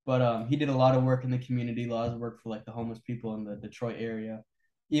 But he did a lot of work in the community, a lot of work for like the homeless people in the Detroit area.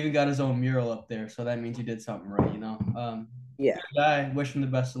 Even got his own mural up there, so that means he did something right. You know, Yeah, good guy. Wish him the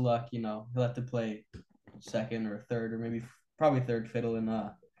best of luck. You know, he'll have to play second or third or maybe probably third fiddle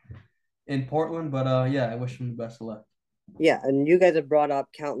in Portland. But yeah, I wish him the best of luck. yeah. And you guys have brought up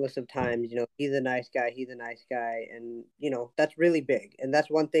countless of times, he's a nice guy, he's a nice guy, and that's really big. And that's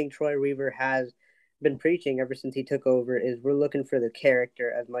one thing Troy Weaver has been preaching ever since he took over is we're looking for the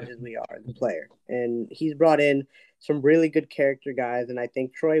character as much as we are the player. And he's brought in some really good character guys, and I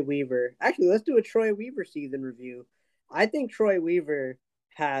think Troy Weaver. Actually, let's do a Troy Weaver season review. I think Troy Weaver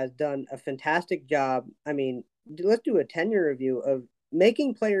has done a fantastic job. I mean, let's do a tenure review of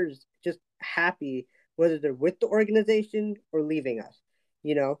making players just happy whether they're with the organization or leaving us.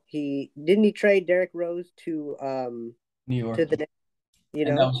 He trade Derrick Rose New to York, the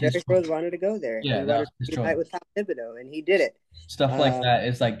and that was his Derrick choice. Rose wanted to go there. Yeah, He that wanted was his to unite choice. with Tom Thibodeau, and he did it. Stuff like Um, that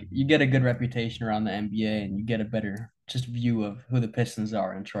is like you get a good reputation around the NBA, and you get a better just view of who the Pistons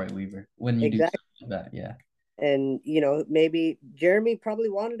are and Troy Weaver when you do exactly. stuff like that. Yeah, And maybe Jeremy probably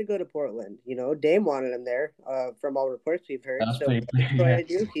wanted to go to Portland. Dame wanted him there, from all reports we've that heard. was So pretty what did clear. Yeah,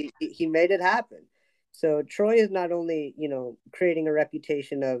 Troy do? He made it happen. So Troy is not only creating a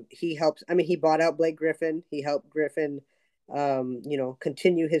reputation of he helps. I mean, he bought out Blake Griffin. He helped Griffin,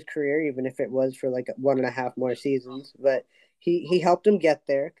 continue his career, even if it was for like 1.5 more seasons. But he helped him get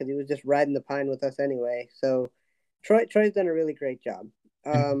there because he was just riding the pine with us anyway. So Troy's done a really great job.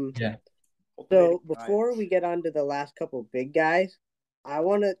 and Um, yeah, Cultivating so before giants. we get on to the last couple big guys, I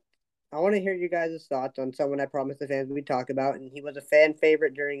want to I want to hear you guys' thoughts on someone I promised the fans we'd talk about, and he was a fan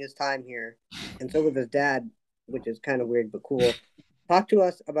favorite during his time here, and so was his dad, which is kind of weird but cool. Talk to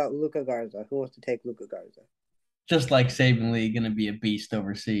us about Luca Garza. Who wants to take Luca Garza? just like Saban Lee, gonna be a beast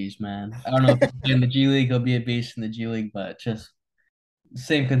overseas, man. I don't know if he's in the G League, he'll be a beast in the G League, but just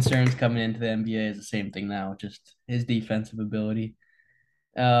same concerns coming into the NBA is the same thing now. Just his defensive ability.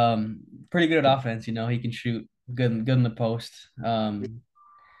 Um, Pretty good at offense. You know, he can shoot good in the post.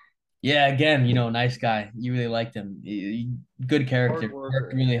 Yeah, again, nice guy. You really liked him. Good character. Hard Worked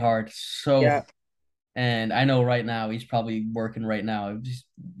worker. really hard. So, Yeah, and I know right now he's probably working right now.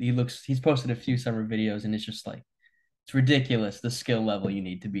 He's posted a few summer videos, and it's just like it's ridiculous the skill level you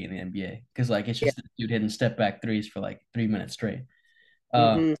need to be in the NBA because like it's yeah. just a dude hitting step back threes for like 3 minutes straight.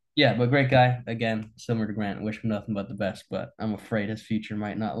 Mm-hmm. Yeah, but great guy. Again, similar to Grant. Wish him nothing but the best, but I'm afraid his future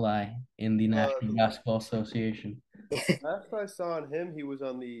might not lie in the National The Basketball Association. last I saw on him, he was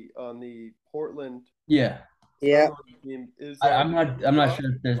on the Portland Yeah, Yeah, Trailblazers team. I'm Did not. he I'm not drop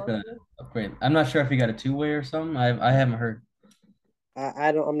sure if there's been an possibly? upgrade. I'm not sure if he got a two-way or something. I haven't heard.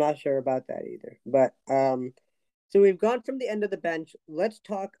 I don't. I'm not sure about that either. But so we've gone from the end of the bench. Let's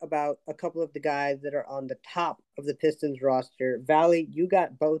talk about a couple of the guys that are on the top of the Pistons roster. Valley, you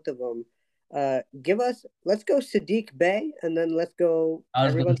got both of them. Let's go Sadiq Bey, and then let's go I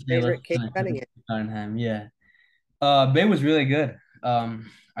was gonna everyone's say let's favorite Kate finish with Cunningham. Cunningham. Yeah. Bay was really good.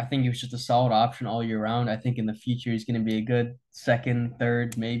 I think he was just a solid option all year round. I think in the future he's going to be a good second,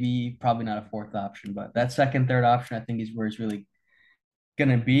 third, maybe probably not a fourth option, but that second, third option I think is where he's really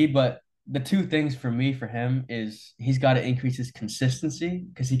going to be. But the two things for me for him is he's got to increase his consistency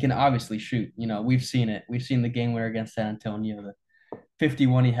because he can obviously shoot. We've seen it. We've seen the game winner against San Antonio, the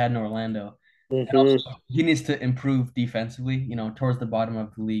 51 he had in Orlando. And Mm-hmm. also, he needs to improve defensively, towards the bottom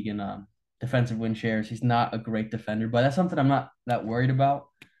of the league in defensive win shares. He's not a great defender, but that's something I'm not that worried about.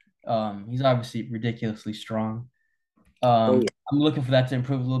 He's obviously ridiculously strong. Oh yeah, I'm looking for that to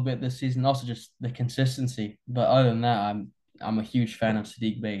improve a little bit this season. Also, just the consistency. But other than that, I'm a huge fan of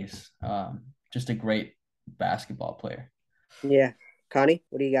Sadiq Bey's. Just a great basketball player. yeah. Connie,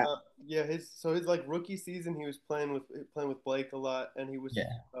 what do you got? Yeah, his like rookie season, he was playing with Blake a lot, and he was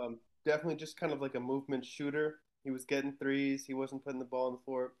Yeah. definitely just kind of like a movement shooter. He was getting threes. He wasn't putting the ball on the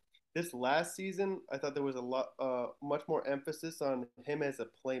floor. This last season, I thought there was a lot, much more emphasis on him as a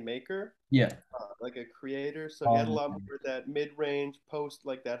playmaker, Yeah. like a creator. So he had a Um, lot more of that mid-range post,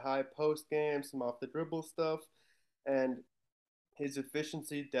 like that high post game, some off the dribble stuff, and his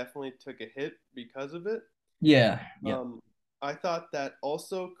efficiency definitely took a hit because of it. yeah. Yeah. Um, I thought that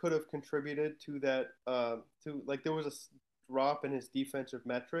also could have contributed to that. To like there was a drop in his defensive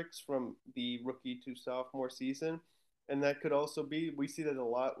metrics from the rookie to sophomore season, and that could also be we see that a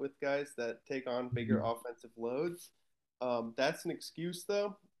lot with guys that take on bigger Mhm. offensive loads. That's an excuse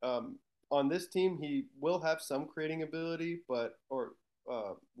though. On this team, he will have some creating ability, but or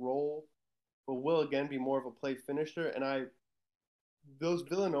role, but will again be more of a play finisher. And those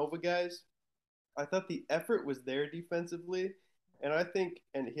Villanova guys, I thought the effort was there defensively, and I think,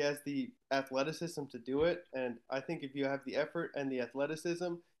 and he has the athleticism to do it. And I think if you have the effort and the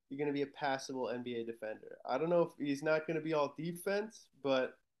athleticism, you're going to be a passable NBA defender. I don't know if he's not going to be all defense,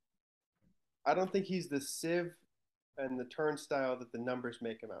 but I don't think he's the sieve and the turnstile that the numbers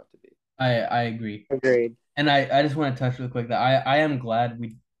make him out to be. I agree. Agreed. And I just want to touch real quick that I am glad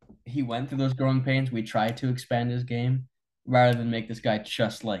he went through those growing pains. We tried to expand his game rather than make this guy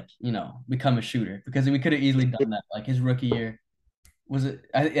just like, become a shooter because we could have easily done that. Like his rookie year, was it?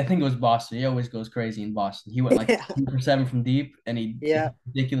 I think it was Boston. He always goes crazy in Boston. He went like Yeah. 2 for 7 from deep, and he Yeah. had a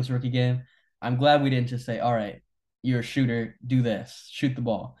ridiculous rookie game. I'm glad we didn't just say, "All right, you're a shooter. Do this. Shoot the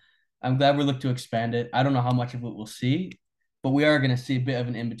ball." I'm glad we look to expand it. I don't know how much of it we'll see, but we are going to see a bit of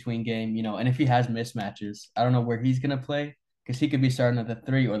an in between game, And if he has mismatches, I don't know where he's going to play because he could be starting at the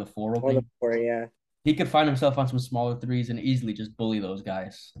 3 or the 4 Or the opening. four, yeah. He could find himself on some smaller threes and easily just bully those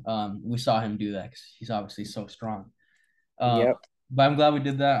guys. We saw him do that because he's obviously so strong. Um, Yep. but I'm glad we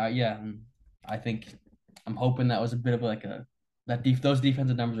did that. Yeah, I think I'm hoping that was a bit of like those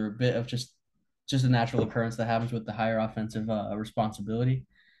defensive numbers are a bit of just a natural occurrence that happens with the higher offensive responsibility.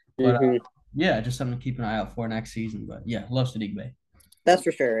 But Hmm. yeah, just something to keep an eye out for next season. But yeah, love Sadiq Bey. That's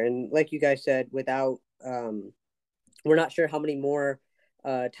for sure. And like you guys said, without we're not sure how many more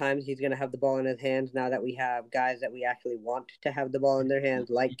times he's going to have the ball in his hands now that we have guys that we actually want to have the ball in their hands,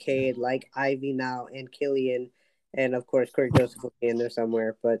 like Cade, like Ivy now, and Killian, and of course Corey Joseph will be in there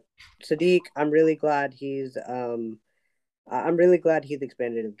somewhere. But Sadiq, I'm really glad he's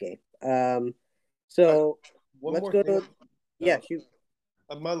expanded his game. Uh, So one let's more go thing. to yeah, shoot.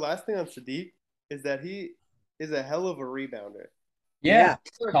 My last thing on Sadiq is that he is a hell of a rebounder. Yeah, Yeah,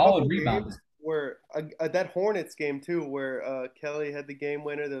 There were a solid couple rebounder. games where that Hornets game too, where Kelly had the game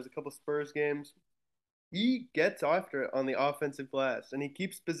winner. There was a couple Spurs games. He gets after it on the offensive glass, and he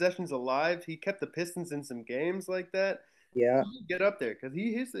keeps possessions alive. He kept the Pistons in some games like that. yeah, He can get up there because he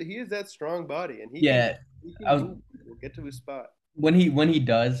is that strong body, and he can Yeah, he I can was move people, get to his spot. when he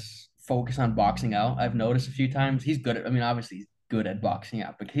does focus on boxing out. I've noticed a few times he's good at. I mean, obviously he's good at boxing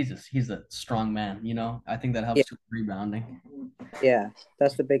out, but he's a strong man. I think that yeah, helps with rebounding. yeah.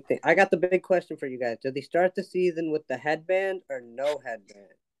 That's the big thing. I got the big question for you guys. Did they start the season with the headband or no headband?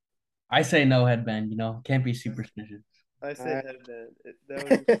 I say no headband. Can't be superstitious. I All say right. headband. That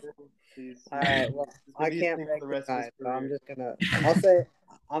was his thing. All He's right. Well, it's gonna I be his can't thing for break the the rest of his tie, so I'm career. just gonna. I'll say.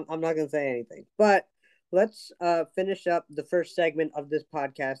 I'm not gonna say anything. But let's finish up the first segment of this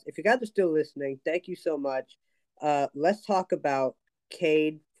podcast. If you guys are still listening, thank you so much. Let's talk about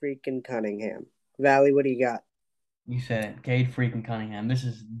Cade freaking Cunningham. Valley, what do you got? You said it, Cade freaking Cunningham. This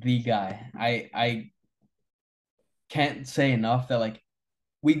is the guy. I can't say enough that like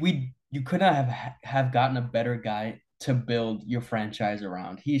we you could not have gotten a better guy to build your franchise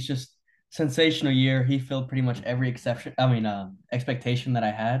around. He's just sensational year. He filled pretty much every exception. I mean, expectation that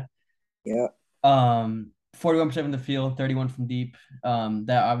I had. Yeah. 41% from the field, 31 from deep.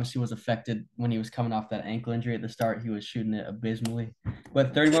 That obviously was affected when he was coming off that ankle injury at the start. He was shooting it abysmally,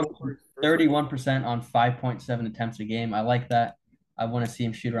 but 31, For his first 31% on 5.7 attempts a game. I like that. I want to see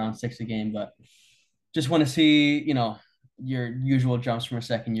him shoot around 6 a game, but just want to see, your usual jumps from a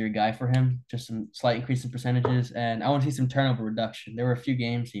second year guy for him, just some slight increase in percentages. And I want to see some turnover reduction. There were a few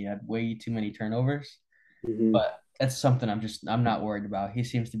games he had way too many turnovers, Mm-hmm. but that's something I'm not worried about. He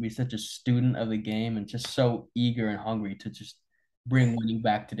seems to be such a student of the game and just so eager and hungry to just bring winning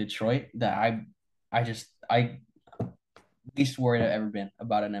back to Detroit that I least worried I've ever been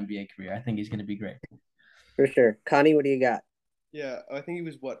about an NBA career. I think he's gonna be great. For sure. Connie, what do you got? Yeah, I think he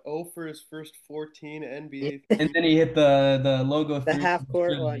was what 0 for his first 14 Yeah, NBA And threes. then he hit the logo the three. half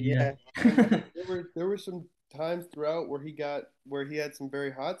court one, Yeah. yeah. And there were some times throughout where he had some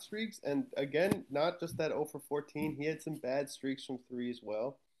very hot streaks, and again, not just that 0 for 14, he had some bad streaks from three as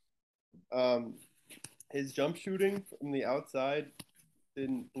well. His jump shooting from the outside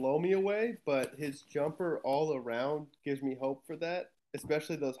didn't blow me away, but his jumper all around gives me hope for that,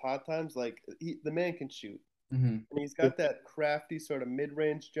 especially those hot times. Like the man can shoot, and he's got that crafty sort of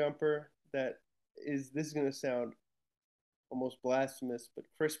mid-range jumper that is. This is gonna sound almost blasphemous, but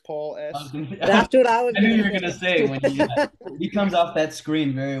Chris Paul-esque. That's what I was. I knew you were gonna say when he comes off that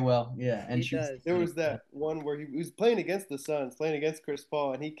screen very well. Yeah, and There was that one where he was playing against the Suns, playing against Chris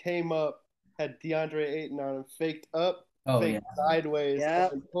Paul, and he came up, had DeAndre Ayton on him, faked up, faked sideways,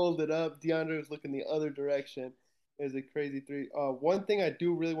 and pulled it up. DeAndre was looking the other direction. It was a crazy three. One thing I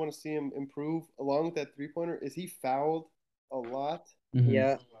do really want to see him improve, along with that three-pointer, is he fouled a lot.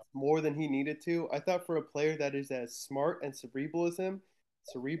 Yeah. More than he needed to. I thought for a player that is as smart and cerebral as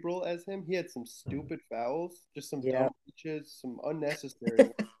him, he had some stupid fouls, just some dumb reaches, some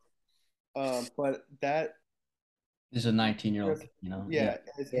unnecessary ones. But that is a 19-year-old,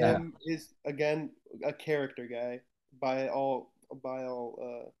 is again a character guy by all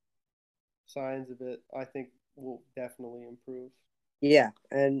signs of it. I think will definitely improve. Yeah,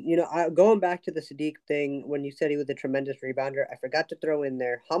 and going back to the Sadiq thing, when you said he was a tremendous rebounder, I forgot to throw in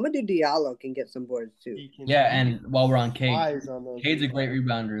there Hamidou Diallo can get some boards too. And while we're on Cade, Cade's a great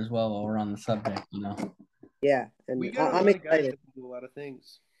rebounder as well. While we're on the subject, Yeah, and I'm excited to do a lot of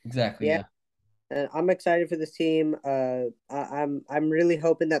things. Exactly. Yeah. And I'm excited for this team. I'm really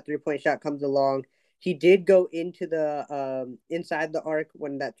hoping that 3-point shot comes along. He did go into the inside the arc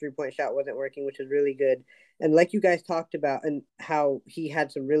when that 3-point shot wasn't working, which was really good. And like you guys talked about, and how he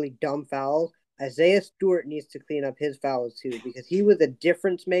had some really dumb fouls, Isaiah Stewart needs to clean up his fouls too, because he was a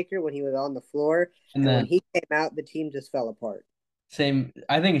difference maker when he was on the floor. And when he came out, the team just fell apart. Same.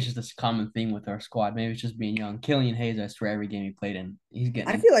 I think it's just this common theme with our squad. Maybe it's just being young. Killian Hayes, I swear, every game he played in, he's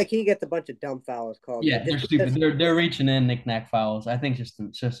getting. I feel like he gets a bunch of dumb fouls called. Yeah, they're stupid. They're reaching in knick-knack fouls. I think just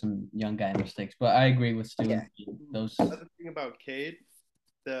some young guy mistakes. But I agree with Stu. Yeah. Those. Another thing about Cade,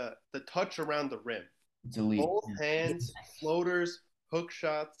 the touch around the rim. It's elite. Both hands, floaters, hook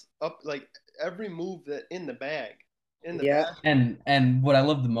shots, up like every move that in the bag. And what I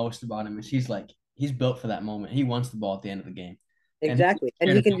love the most about him is he's built for that moment. He wants the ball at the end of the game. Exactly.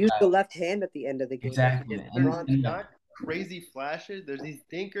 And he can use the left hand at the end of the game. Exactly. Not crazy flashes. There's these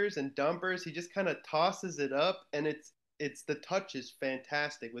dinkers and dumpers. He just kind of tosses it up, and it's the touch is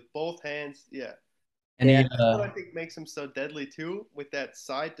fantastic with both hands. Yeah. And that's what I think makes him so deadly too, with that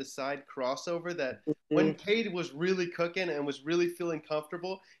side-to-side crossover that when Cade was really cooking and was really feeling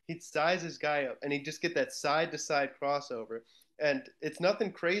comfortable, he'd size his guy up and he'd just get that side-to-side crossover. And it's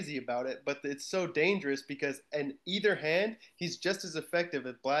nothing crazy about it, but it's so dangerous because in either hand, he's just as effective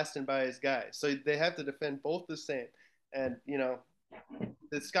at blasting by his guy. So they have to defend both the same. And,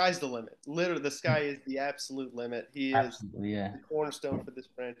 the sky's the limit. Literally, the sky is the absolute limit. He is the cornerstone for this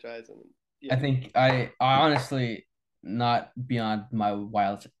franchise. And I think I honestly, not beyond my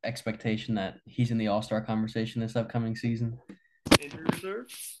wild expectation that he's in the All-Star conversation this upcoming season. Injury reserve?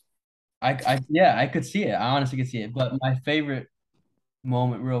 I could see it. I honestly could see it. But my favorite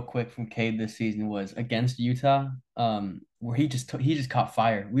moment, real quick, from Cade this season was against Utah, where he just caught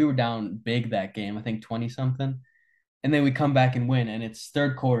fire. We were down big that game, I think 20-something. And then we come back and win, and it's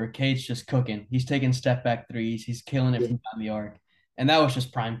third quarter. Cade's just cooking. He's taking step-back threes. He's killing it from down the arc. And that was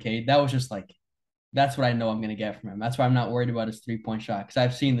just prime Cade. That was just that's what I know I'm going to get from him. That's why I'm not worried about his 3-point shot, because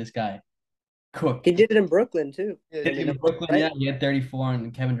I've seen this guy cook. He did it in Brooklyn, too. In Brooklyn, he had 34,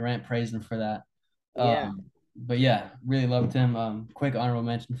 and Kevin Durant praised him for that. But yeah, really loved him. Quick honorable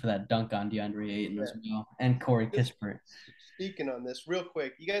mention for that dunk on DeAndre Ayton as well, and Corey Kispert. Speaking on this, real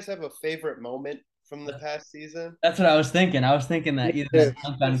quick, you guys have a favorite moment from the past season? That's what I was thinking. I was thinking that either that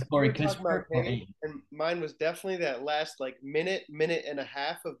dunk on Corey Kispert or Ayton. And mine was definitely that last minute and a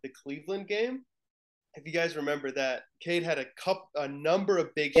half of the Cleveland game. If you guys remember that, Cade had a number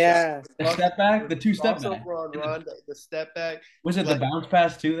of big shots. The step back, the two step back. The step back. Was it the bounce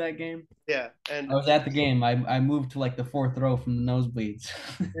pass too that game? Yeah, and I was at the game. I moved to the fourth row from the nosebleeds.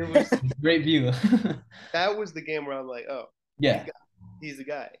 It was great view. That was the game where I'm like, oh, yeah, he's a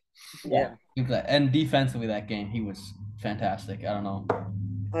guy. Yeah, and defensively that game he was fantastic. I don't know.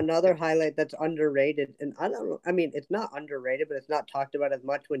 Another highlight that's underrated, and I don't know, I mean, it's not underrated, but it's not talked about as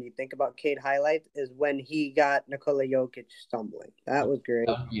much when you think about Cade highlights, is when he got Nikola Jokic stumbling. That was great.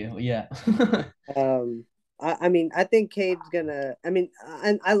 Yeah. I mean, I think Cade's gonna, and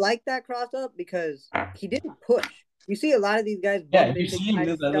I like that cross up because he didn't push. You see a lot of these guys. Yeah, you see him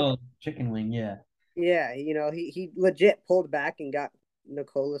do that little chicken wing, yeah. Yeah, he legit pulled back and got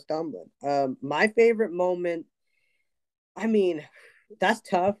Nikola stumbling. My favorite moment. I mean, that's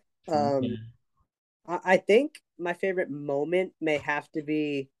tough. Yeah. I think my favorite moment may have to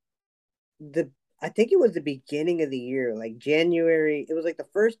be the. I think it was the beginning of the year, like January. It was like the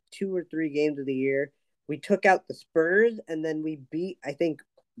first 2 or 3 games of the year. We took out the Spurs, and then we beat, I think,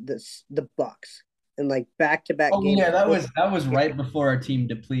 the Bucks in like back-to-back Oh games. yeah, that was right before our team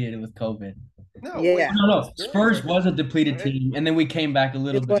depleted with COVID. No, wait, Yeah, No, that was no, Spurs during, was a depleted right? team, and then we came back a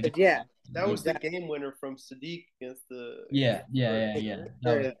little it was. bit. Yeah, That was the exactly. game winner from Sadiq against the Yeah, yeah, Spurs, yeah, yeah. right?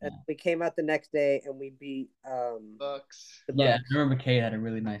 That was And we came out the next day and we beat Bucks. the yeah. Bucks. I remember Cade had a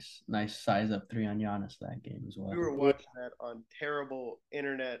really nice size up three on Giannis that game as We well. were Yeah, watching that on terrible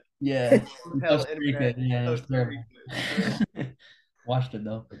internet, Yeah, hotel Costa Rica. internet in Yeah, it was Costa terrible. Rica. Watched it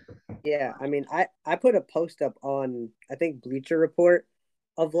though. yeah. I mean, I put a post up on, I think, Bleacher Report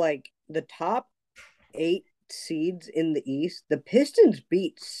of like the top 8 seeds in the East. The Pistons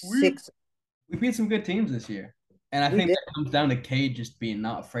beat We 6. we beat some good teams this year, and I We think did. that comes down to Cade just being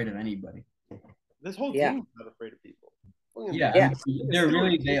not afraid of anybody. This whole Yeah, team's not afraid of people. Look at Yeah, I Mitchell. yeah. mean,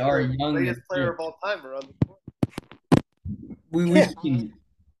 Stewart, they he's are the young and greatest player of all time around the court. we see.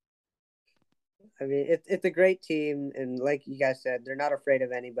 I mean, it's a great team, and like you guys said, they're not afraid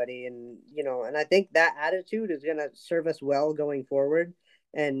of anybody, and and I think that attitude is gonna serve us well going forward.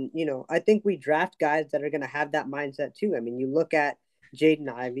 And I think we draft guys that are gonna have that mindset too. I mean, you look at Jaden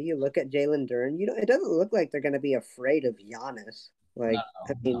Ivey, you look at Jalen Duren. It doesn't look like they're gonna be afraid of Giannis. No, Like,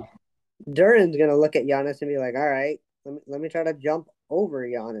 I mean, no. Duren's gonna look at Giannis and be like, "All right, let me try to jump over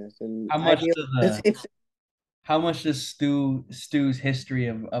Giannis." And How I much feel does the same. how much does Stu's history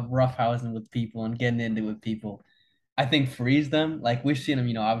of roughhousing with people and getting into it with people, I think frees them. Like we've seen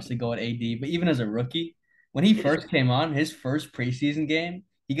him, obviously go at AD, but even as a rookie, when he first came on, his first preseason game,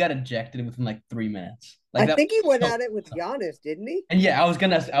 he got ejected within like 3 minutes. Like I that think he was went so at it with Giannis, didn't he? and yeah, I was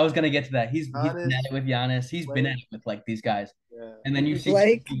gonna get to that. He's been at Honest, it with Giannis. He's been at Blake, it with like these guys. yeah. And then you see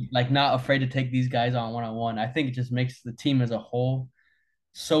Blake. like not afraid to take these guys on one. I think it just makes the team as a whole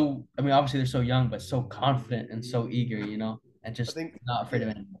so I mean obviously they're so young, but so confident and so eager, and I just think not afraid of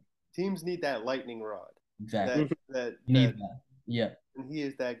yeah, anything. teams need that lightning rod. Exactly. That Mhm. that You that, need that. Yeah. and he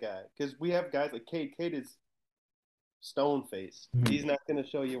is that guy because we have guys like Cade. Cade is stone faced. Mhm. He's not going to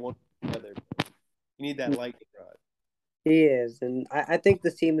show you one or the other. You need that lightning rod. He is, and I think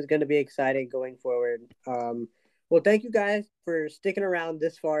this team is going to be exciting going forward. Well, thank you guys for sticking around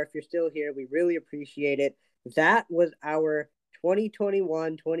this far. If you're still here, we really appreciate it. That was our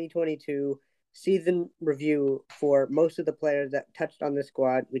 2021-2022 season review for most of the players that touched on the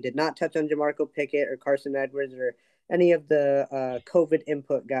squad. We did not touch on Jamarco Pickett or Carson Edwards or any of the COVID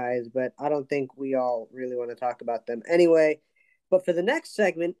input guys, but I don't think we all really want to talk about them anyway. But for the next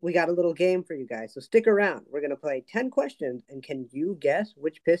segment, we got a little game for you guys. So stick around. We're going to play 10 questions. And can you guess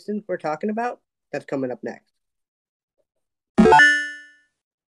which Pistons we're talking about? That's coming up next.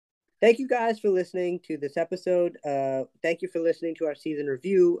 Thank you guys for listening to this episode. Thank you for listening to our season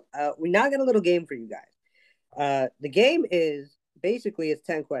review. We now got a little game for you guys. The game is basically it's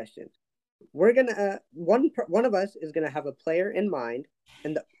 10 questions. We're gonna one of us is gonna have a player in mind,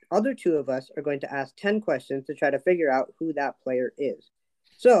 and the other two of us are going to ask 10 questions to try to figure out who that player is.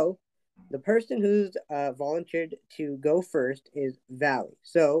 So the person who's volunteered to go first is Valley.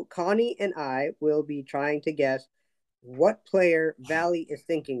 So Connie and I will be trying to guess what player Valley is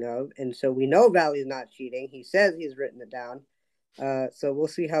thinking of, and so we know Valley's not cheating. He says he's written it down. So we'll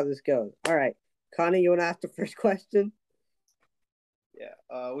see how this goes. All right, Connie, you want to ask the first question? Yeah.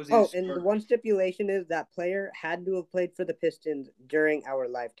 Was he? Oh, and the one stipulation is that player had to have played for the Pistons during our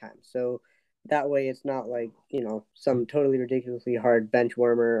lifetime. So that way it's not like, some totally ridiculously hard bench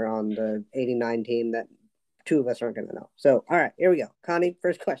warmer on the 89 team that two of us aren't going to know. So, all right, here we go. Connie,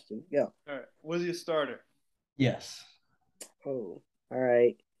 first question. Go. All right. Was he a starter? Yes. Oh, all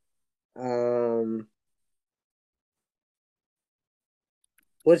right.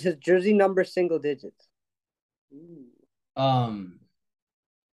 Was his jersey number single digits? Ooh. Um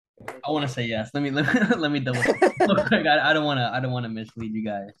I want to say yes. Let me double check. I don't want to mislead you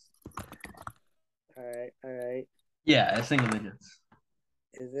guys. All right, all right. Yeah, it's single digits.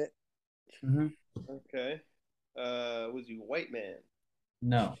 Is it? Mm-hmm. Okay. Was he a white man?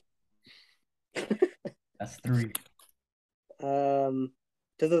 No, that's three. Does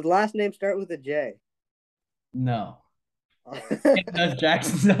his last name start with a J? No. It does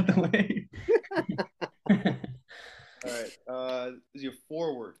Jackson's out the way. All right. Is he a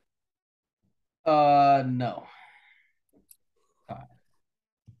forward? No.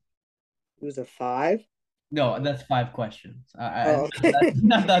 He was a 5. No, that's five questions. Oh, okay. That's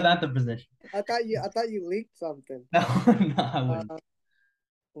not the position. I thought you leaked something. No, no, I Uh, wouldn't.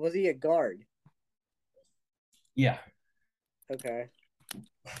 Was he a guard? Yeah. Okay.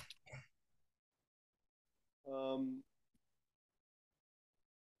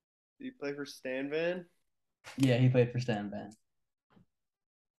 Did he play for Stan Van? Yeah, he played for Stan Van.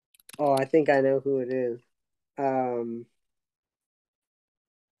 Oh, I think I know who it is. I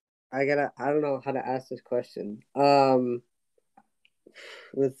don't know how to ask this question.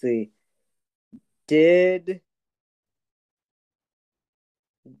 Let's see. Did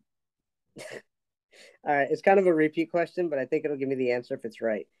All right, it's kind of a repeat question, but I think it'll give me the answer if it's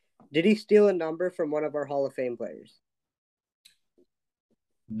right. Did he steal a number from one of our Hall of Fame players?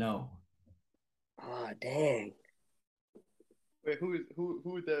 No. Oh, dang. Wait, who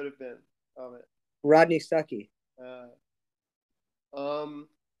would that have been? Rodney Stuckey.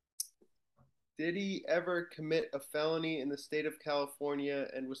 Did he ever commit a felony in the state of California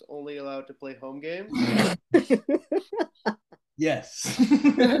and was only allowed to play home games? Yes.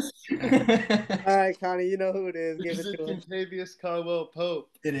 Yes. All right, Connie, you know who it is. Give Is it it to us. Contavious Caldwell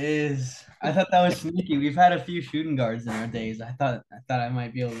Pope? It is. I thought that was sneaky. We've had a few shooting guards in our days. I thought I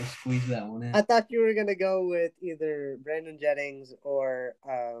might be able to squeeze that one in. I thought you were gonna go with either Brandon Jennings or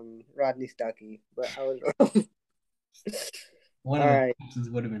Rodney Stuckey, but I was wrong. One All of the right. guesses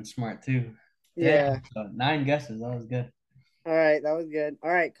would have been smart too. Yeah. Damn, so 9 guesses. That was good. All right, that was good.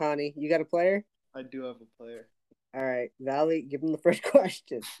 All right, Connie, you got a player? I do have a player. All right, Valley, give him the first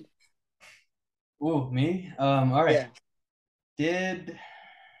question. Ooh, me? All right. Yeah.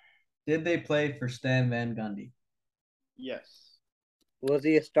 Did they play for Stan Van Gundy? Yes. Was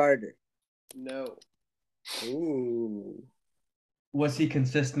he a starter? No. Ooh. Was he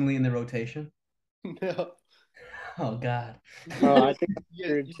consistently in the rotation? No. Oh God. Oh, I think I'm Yeah,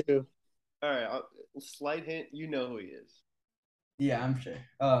 screwed too. all right. Slight hint. You know who he is. Yeah, I'm sure.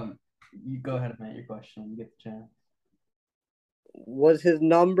 You go ahead and make your question. You get the chance. Was his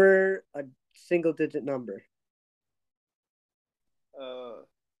number a single digit number?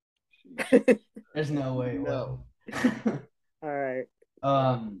 There's no way. No. All right.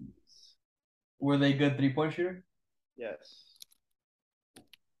 Were they good 3-point shooter? Yes.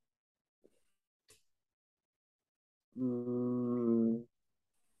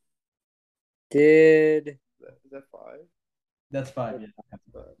 Did Is that 5? That's 5. Yeah.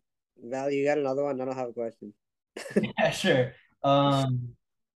 Val, you got another one? I don't have a question. Yeah, sure. Are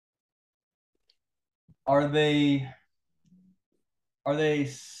they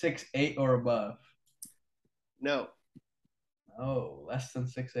 6'8" or above? No. Oh, less than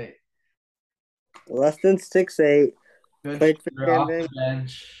 6'8". Less than 6'8". Good Played for shooter Stan off Van. the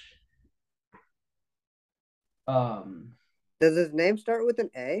bench. Does his name start with an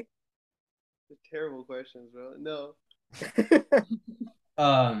A? Terrible questions, bro. No.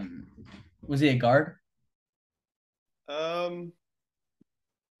 Was he a guard?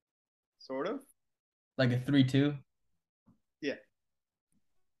 Sort of. Like a 3-2? Yeah.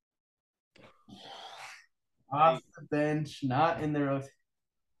 Off the bench, not in the rotation.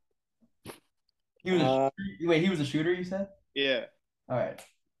 He was he was a shooter, you said? Yeah. All right.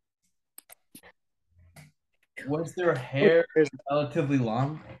 Was their hair relatively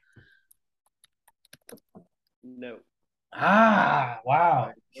long? No. Ah, wow.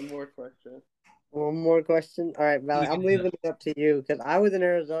 Right, one more question. One more question. All right, Valley, I'm leaving it up to you because I was in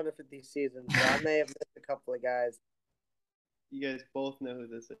Arizona for these seasons, so I may have missed a couple of guys. You guys both know who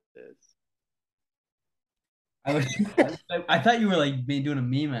this is. I thought you were like doing a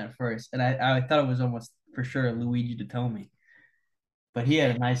meme at first, and I thought it was almost for sure Luigi to tell me. But he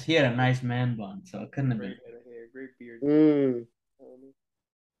had a nice man bun, so it couldn't have been. Great head of hair, great beard.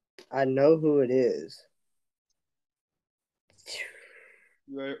 I know who it is.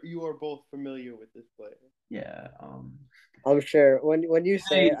 You are both familiar with this player. Yeah. I'm sure. When you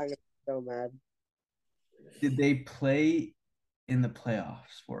say it, I'm gonna be so mad. Did they play in the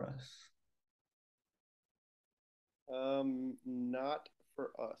playoffs for us? Not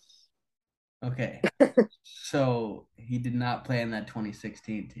for us. Okay. So he did not play in that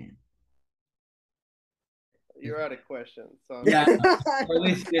 2016 team. You're out of questions. So Yeah, or at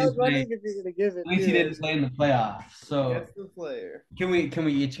least he I was didn't wondering play. if you're gonna give it. At least he didn't play in the playoffs. So guess the player. can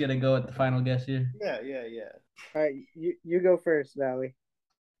we each get a go at the final guess here? Yeah. All right, you go first, Valley.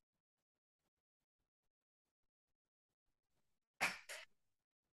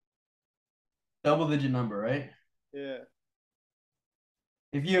 Double-digit number, right? Yeah.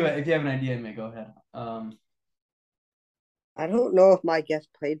 If you have an idea, may go ahead. I don't know if my guest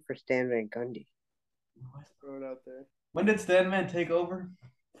played for Stan Van Gundy. Throw it out there. When did Stan Van take over?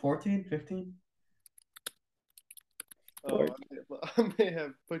 14, 15? Oh, I may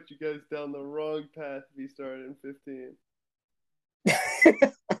have put you guys down the wrong path if he started in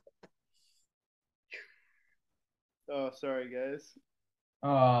 15. Oh, sorry, guys.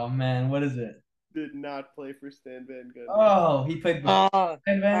 Oh man, what is it? Did not play for Stan Van Gundy. Oh, he played before. All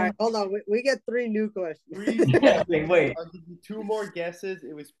Van. right, hold on. We get three new questions. Wait. I'll give you two more guesses.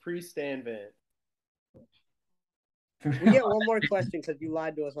 It was pre-Stan Van. We get one more question because you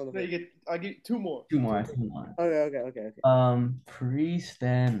lied to us on the No, first. I'll give you two more. Two more. Okay.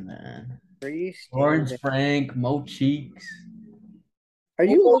 Pre-Stan, man. Pre-Stan Lawrence Van. Frank, Mo Cheeks. Are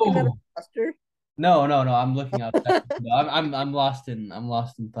you looking at a Oh. roster? No. I'm looking outside. No, I'm lost in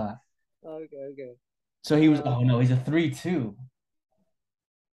thought. Okay. So he was. Oh no, he's a 3-2. He's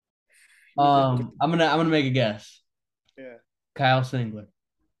a I'm gonna make a guess. Yeah. Kyle Singler.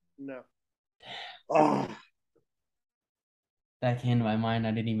 No. Oh, That came to my mind.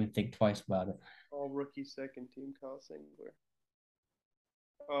 I didn't even think twice about it. All rookie second team Kyle Singler.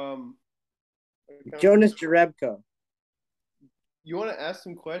 Jonas Jerebko. You want to ask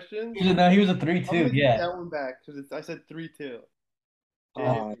some questions? He was a I'm 3-2. gonna take Yeah. that one back because I said 3-2.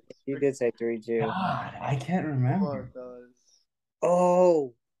 Oh, you did say 3-2. God, I can't Come remember. on, fellas.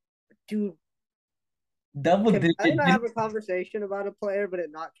 Oh, dude. Double Can digit. I not have a conversation about a player, but it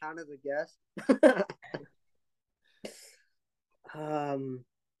not count as a guess?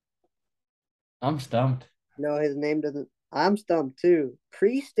 I'm stumped. No, his name doesn't. I'm stumped too.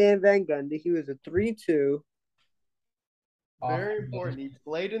 Pre-Stan Van Gundy, he was a 3-2. Very important. He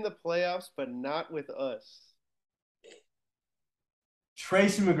played in the playoffs, but not with us.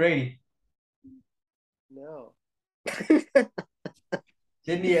 Tracy McGrady. No.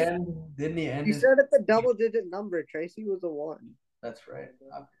 Didn't he end? You said it's a double-digit number. Tracy was a 1. That's right.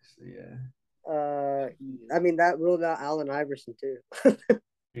 Obviously, yeah. I mean that ruled out Allen Iverson too.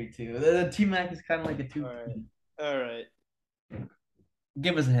 3-2. The T-Mac is kind of like a 2. All right.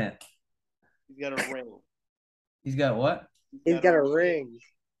 Give us a hint. He's got a ring. He's got what? He's got a ring.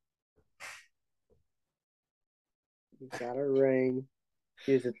 He's got a ring.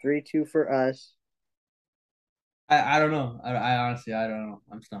 He was a 3-2 for us. I don't know. I honestly I don't know.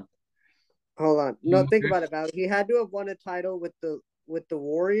 I'm stumped. Hold on. No, think about it, Val. He had to have won a title with the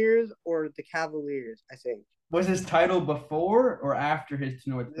Warriors or the Cavaliers, I think. Was his title before or after his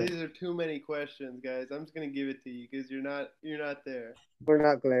North pick? These are too many questions, guys. I'm just gonna give it to you because you're not there. We're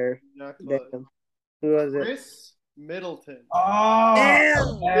not Claire. You're not close. Damn. Who was it? Chris Middleton. Oh,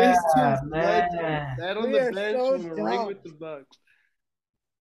 Damn! This yeah, dude's legend. man. Sat on We the are bench, so won a ring dumb. with the Bucks.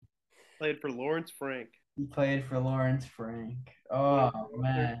 Played for Lawrence Frank. He played for Lawrence Frank. Oh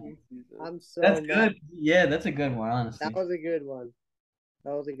man, I'm so that's mad. good. Yeah, that's a good one, honestly. That was a good one.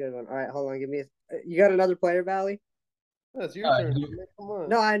 All right, hold on. Give me you got another player, Valley? That's your turn. Come on.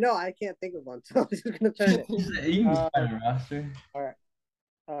 No, I know. I can't think of one, so I'm just gonna turn it. You can just find a roster. All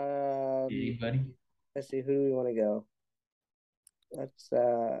right. Hey, buddy. Let's see. Who do we want to go? Let's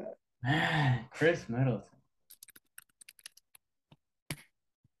Man, Chris Middleton.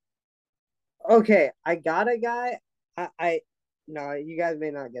 Okay, I got a guy. I no, you guys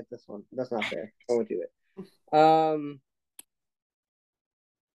may not get this one. That's not fair. I won't do it.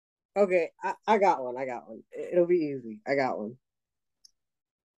 Okay, I got one. It'll be easy. I got one.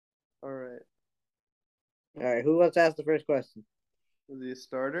 All right. All right. Who wants to ask the first question? Was he a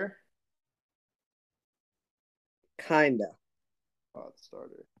starter? Kinda. Hot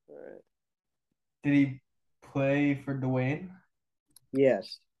starter. All right. Did he play for Dwayne?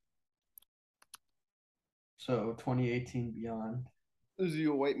 Yes. So 2018 beyond. Was he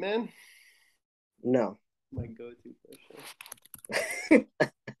a white man? No. My go-to question.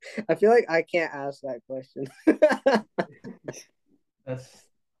 I feel like I can't ask that question. That's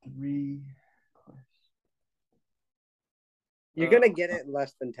 3 questions. You're gonna get it in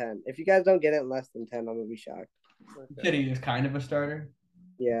less than 10. If you guys don't get it in less than 10, I'm gonna be shocked. You said he was kind of a starter.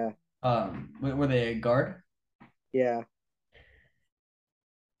 Yeah. Were they a guard? Yeah.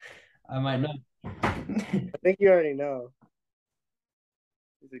 I might know. I think you already know.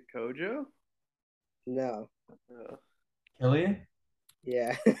 Is it Kojo? No. Killian?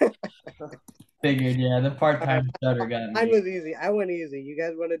 Yeah. Figured, yeah. The part-time starter got Mine me. was easy. I went easy. You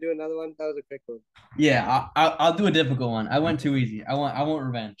guys want to do another one? That was a quick one. Yeah, I'll do a difficult one. I went too easy. I want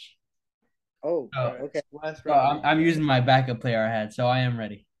revenge. Oh, Oh. okay. Last So round. I'm using my backup player I had, so I am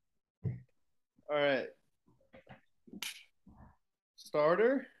ready. All right.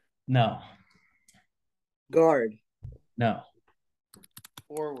 Starter? No. Guard. No.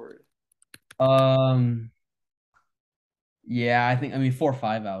 Forward. Yeah, I mean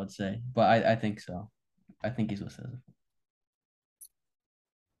 4-5 I would say, but I think so. I think he's what says it.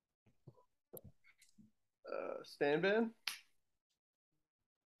 Stan Van?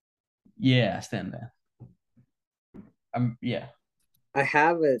 Yeah, stand there. Yeah. I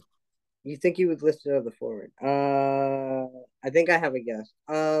have it. You think he was listed as the forward? I think I have a guess.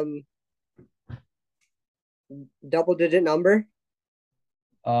 Double digit number.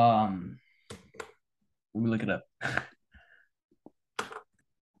 Um, let me look it up.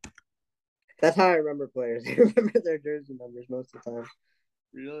 That's how I remember players. I remember their jersey numbers most of the time.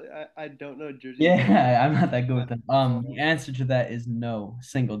 Really? I don't know jersey. Yeah, I'm not that good with them. The answer to that is no,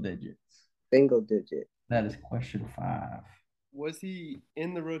 single digits. Single digit. That is question 5. Was he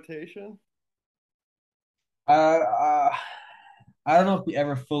in the rotation? Uh, I don't know if he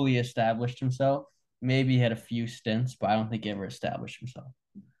ever fully established himself. Maybe he had a few stints, but I don't think he ever established himself.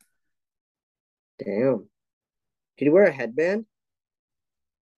 Damn. Did he wear a headband?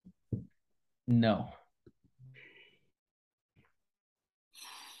 No.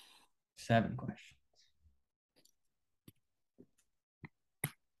 7 questions.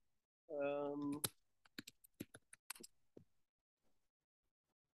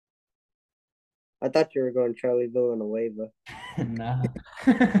 I thought you were going Charlie Villanueva. Nah.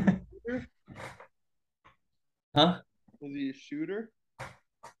 Huh? Was he a shooter?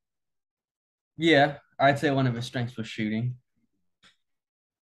 Yeah, I'd say one of his strengths was shooting.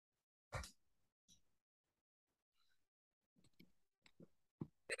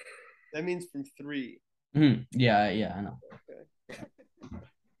 That means from 3. Yeah, I know.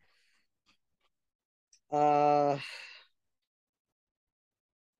 Okay.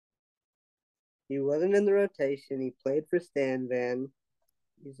 He wasn't in the rotation. He played for Stan Van.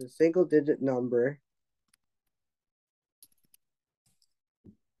 He's a single digit number.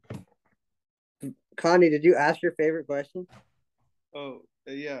 Connie, did you ask your favorite question? Oh,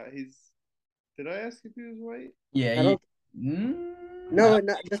 yeah. Did I ask if he was white? Yeah, I don't. No,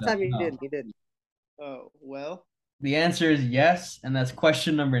 not this time you no. didn't. You didn't. Oh, well. The answer is yes, and that's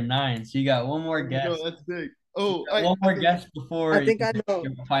question number 9. So you got one more guess. No, that's big. Oh, One more guess before I think I know.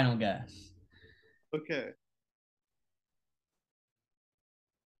 your final guess. Okay.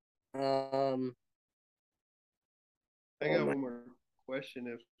 I got one more question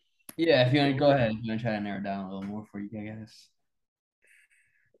if Yeah, if you want to go ahead, if you want to try to narrow it down a little more for you, I guess.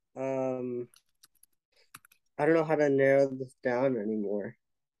 I don't know how to narrow this down anymore.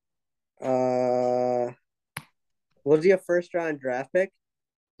 Was he a first round draft pick?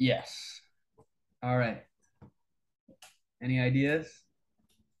 Yes. All right. Any ideas?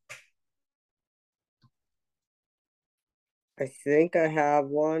 I think I have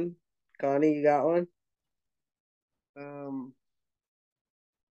one. Connie, you got one?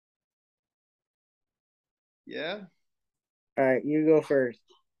 Yeah. All right, you go first.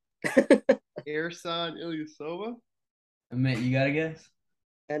 Ersan Ilyasova. Amit, you got a guess?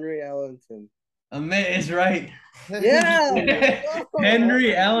 Henry Ellenson. Amit is right. Yeah.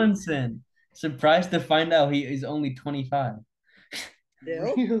 Henry Ellenson. Surprised to find out he is only 25.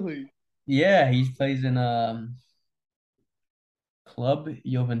 Really? Yeah, he plays in Club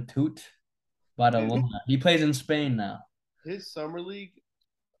Juventud Badalona. He plays in Spain now. His summer league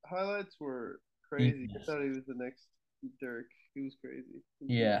highlights were crazy. I thought he was the next Dirk. He was crazy.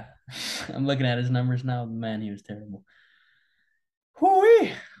 Yeah. I'm looking at his numbers now. Man, he was terrible.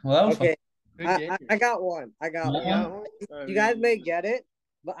 Hoo-wee. Well, that was Okay. fun. I got one. I got one. Right, you guys may get it,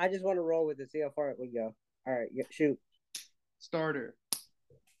 but I just want to roll with it, see how far it would go. All right, shoot. Starter.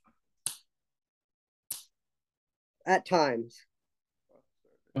 At times.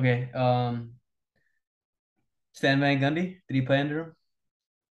 Okay. Stan Van Gundy. Did he play under him?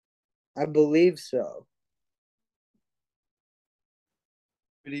 I believe so.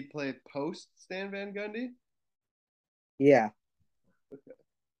 Did he play post Stan Van Gundy? Yeah. Okay.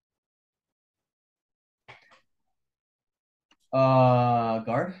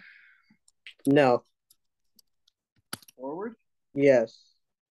 Guard? No. Forward? Yes.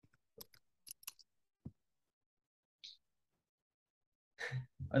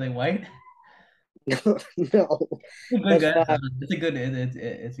 Are they white? No. Good guy. It's a good.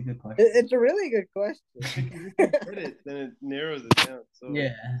 It's a good question. It's a really good question. If you get it, then it narrows it down. So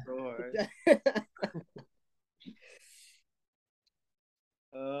yeah. So hard.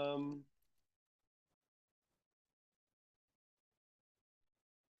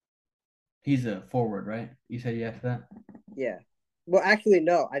 He's a forward, right? You said yes to that? Yeah. Well, actually,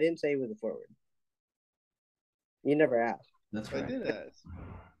 no. I didn't say he was a forward. You never asked. That's right. I did ask.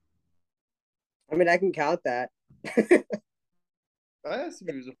 I mean, I can count that. I asked if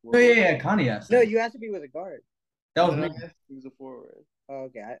he was a Oh, forward. yeah, Connie asked. No, you asked if he was a guard. That was I me. asked if he was a forward. Oh,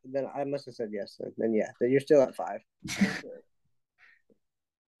 okay. Then I must have said yes. Then yeah. Then you're still at 5. Okay.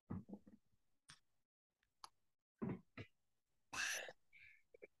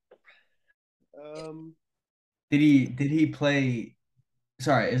 Did he play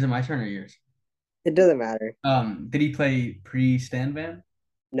Sorry, is it my turn or yours? It doesn't matter. Did he play pre-Stan Van?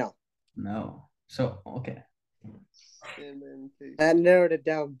 No. No. So okay. Sandman Casey. That narrowed it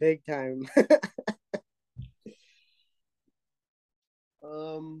down big time.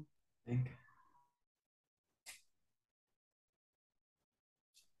 I think.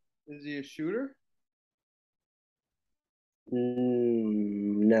 Is he a shooter?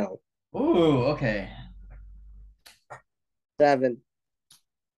 No. Ooh, okay. 7.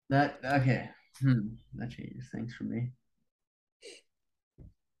 That okay. That changes things for me.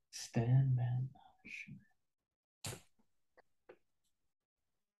 Stan Van.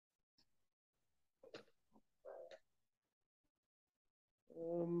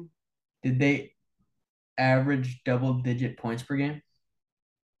 Did they average double-digit points per game?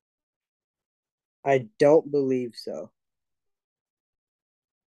 I don't believe so.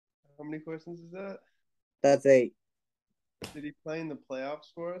 How many questions is that? That's 8. Did he play in the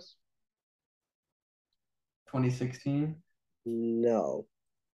playoffs for us? 2016. No.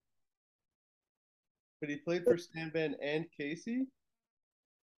 But he played for Stan Van and Casey?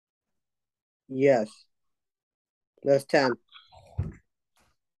 Yes. That's 10.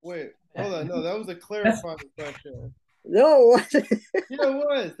 Wait, hold on. No, that was a clarifying question. No. Yeah, it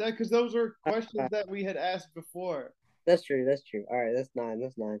was. That because those were questions that we had asked before. That's true. That's true. All right. That's 9.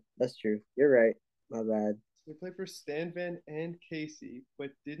 That's 9. That's true. You're right. My bad. He played for Stan Van and Casey,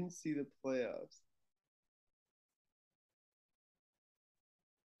 but didn't see the playoffs.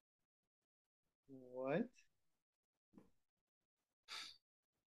 What?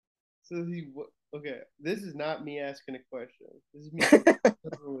 So okay. This is not me asking a question. This is me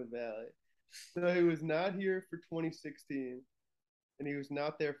with Valley. So he was not here for 2016, and he was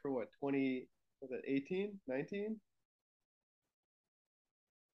not there for what 20? Was it 18, 19?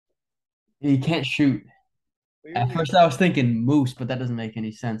 He can't shoot. At first, I was thinking Moose, but that doesn't make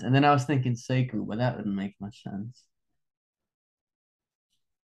any sense. And then I was thinking Sekou, but that wouldn't make much sense.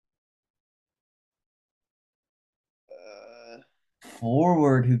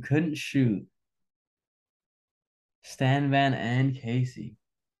 Forward who couldn't shoot. Stan Van and Casey.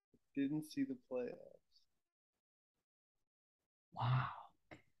 Didn't see the playoffs. Wow.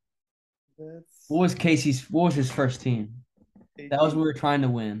 That's What was his first team? 18, That was what we were trying to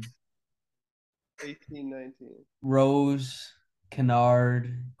win. 18, 19. Rose,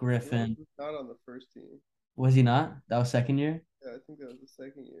 Kennard, Griffin. He was not on the first team. Was he not? That was second year? Yeah, I think that was the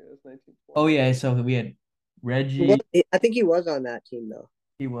second year. That was 1920. Oh yeah, so we had Reggie. I think he was on that team though.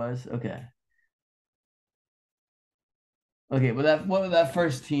 He was? Okay. Okay, but that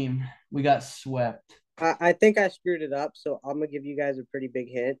first team, we got swept. I think I screwed it up, so I'm gonna give you guys a pretty big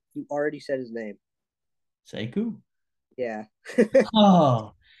hint. You already said his name. Sekou? Yeah.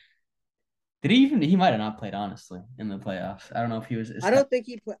 Oh. He might have not played honestly in the playoffs. I don't know if he was. I don't think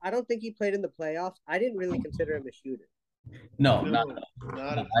he played in the playoffs. I didn't really consider him a shooter. No, not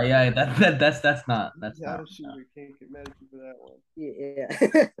yeah, that's not a shooter. Can't get mad at you for that one.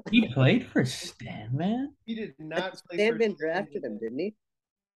 Yeah. He played for Stan Van? He did not play Stan for Van drafted him, didn't he?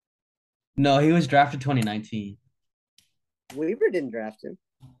 No, he was drafted 2019. Weaver didn't draft him.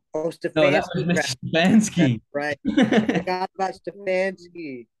 Oh, Stefanski. No, that was Mr. Stefanski. Right. I forgot about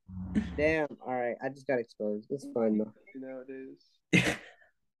Stefanski. Damn. All right. I just got exposed. It's fine though. Nowadays.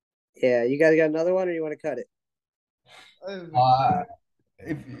 Yeah. You guys got another one, or you want to cut it?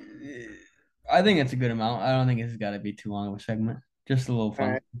 I think it's a good amount. I don't think it's got to be too long of a segment. Just a little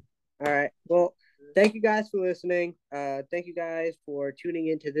fun. All right. Well, thank you guys for listening. Thank you guys for tuning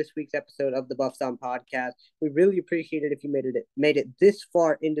into this week's episode of the Buffs On Podcast. We really appreciate it if you made it this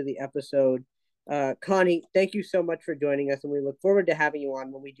far into the episode. Connie, thank you so much for joining us, and we look forward to having you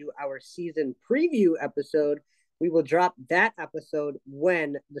on when we do our season preview episode. We will drop that episode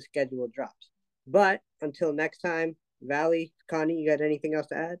when the schedule drops. But until next time, Valley, Connie, you got anything else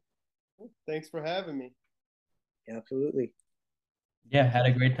to add? Thanks for having me. Absolutely. Yeah, had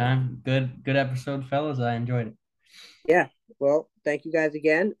a great time. Good episode, fellas. I enjoyed it. Yeah. Well, thank you guys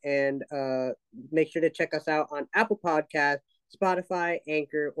again, and make sure to check us out on Apple Podcasts, Spotify,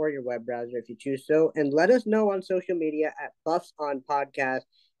 Anchor, or your web browser if you choose so. And let us know on social media at Buffs On Podcast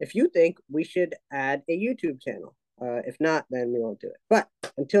if you think we should add a YouTube channel. If not, then we won't do it. But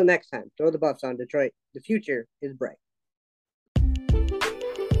until next time, throw the Buffs on Detroit. The future is bright.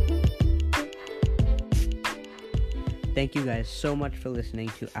 Thank you guys so much for listening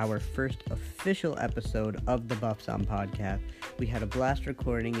to our first official episode of the Buffs On Podcast. We had a blast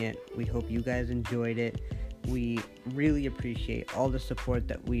recording it. We hope you guys enjoyed it. We really appreciate all the support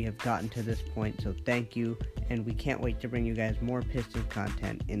that we have gotten to this point, so thank you, and we can't wait to bring you guys more Pistons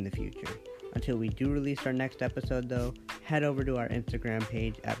content in the future. Until we do release our next episode, though, head over to our Instagram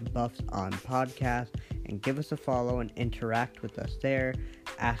page at Buffs on Podcast and give us a follow and interact with us there.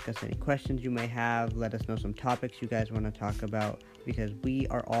 Ask us any questions you may have. Let us know some topics you guys want to talk about, because we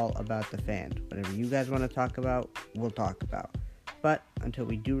are all about the fans. Whatever you guys want to talk about, we'll talk about. But until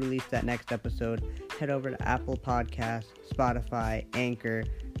we do release that next episode, head over to Apple Podcasts, Spotify, Anchor.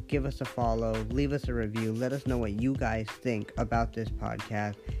 Give us a follow, leave us a review, let us know what you guys think about this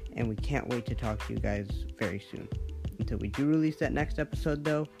podcast, and we can't wait to talk to you guys very soon. Until we do release that next episode,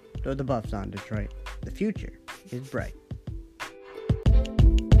 though, throw the Buffs on, Detroit. The future is bright.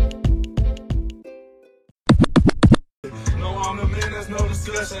 No, I'm the man, there's no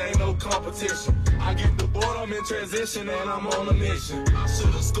discussion, ain't no competition. I get the board, I'm in transition, and I'm on a mission. I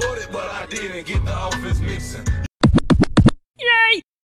should've scored it, but I didn't get the offense mixing.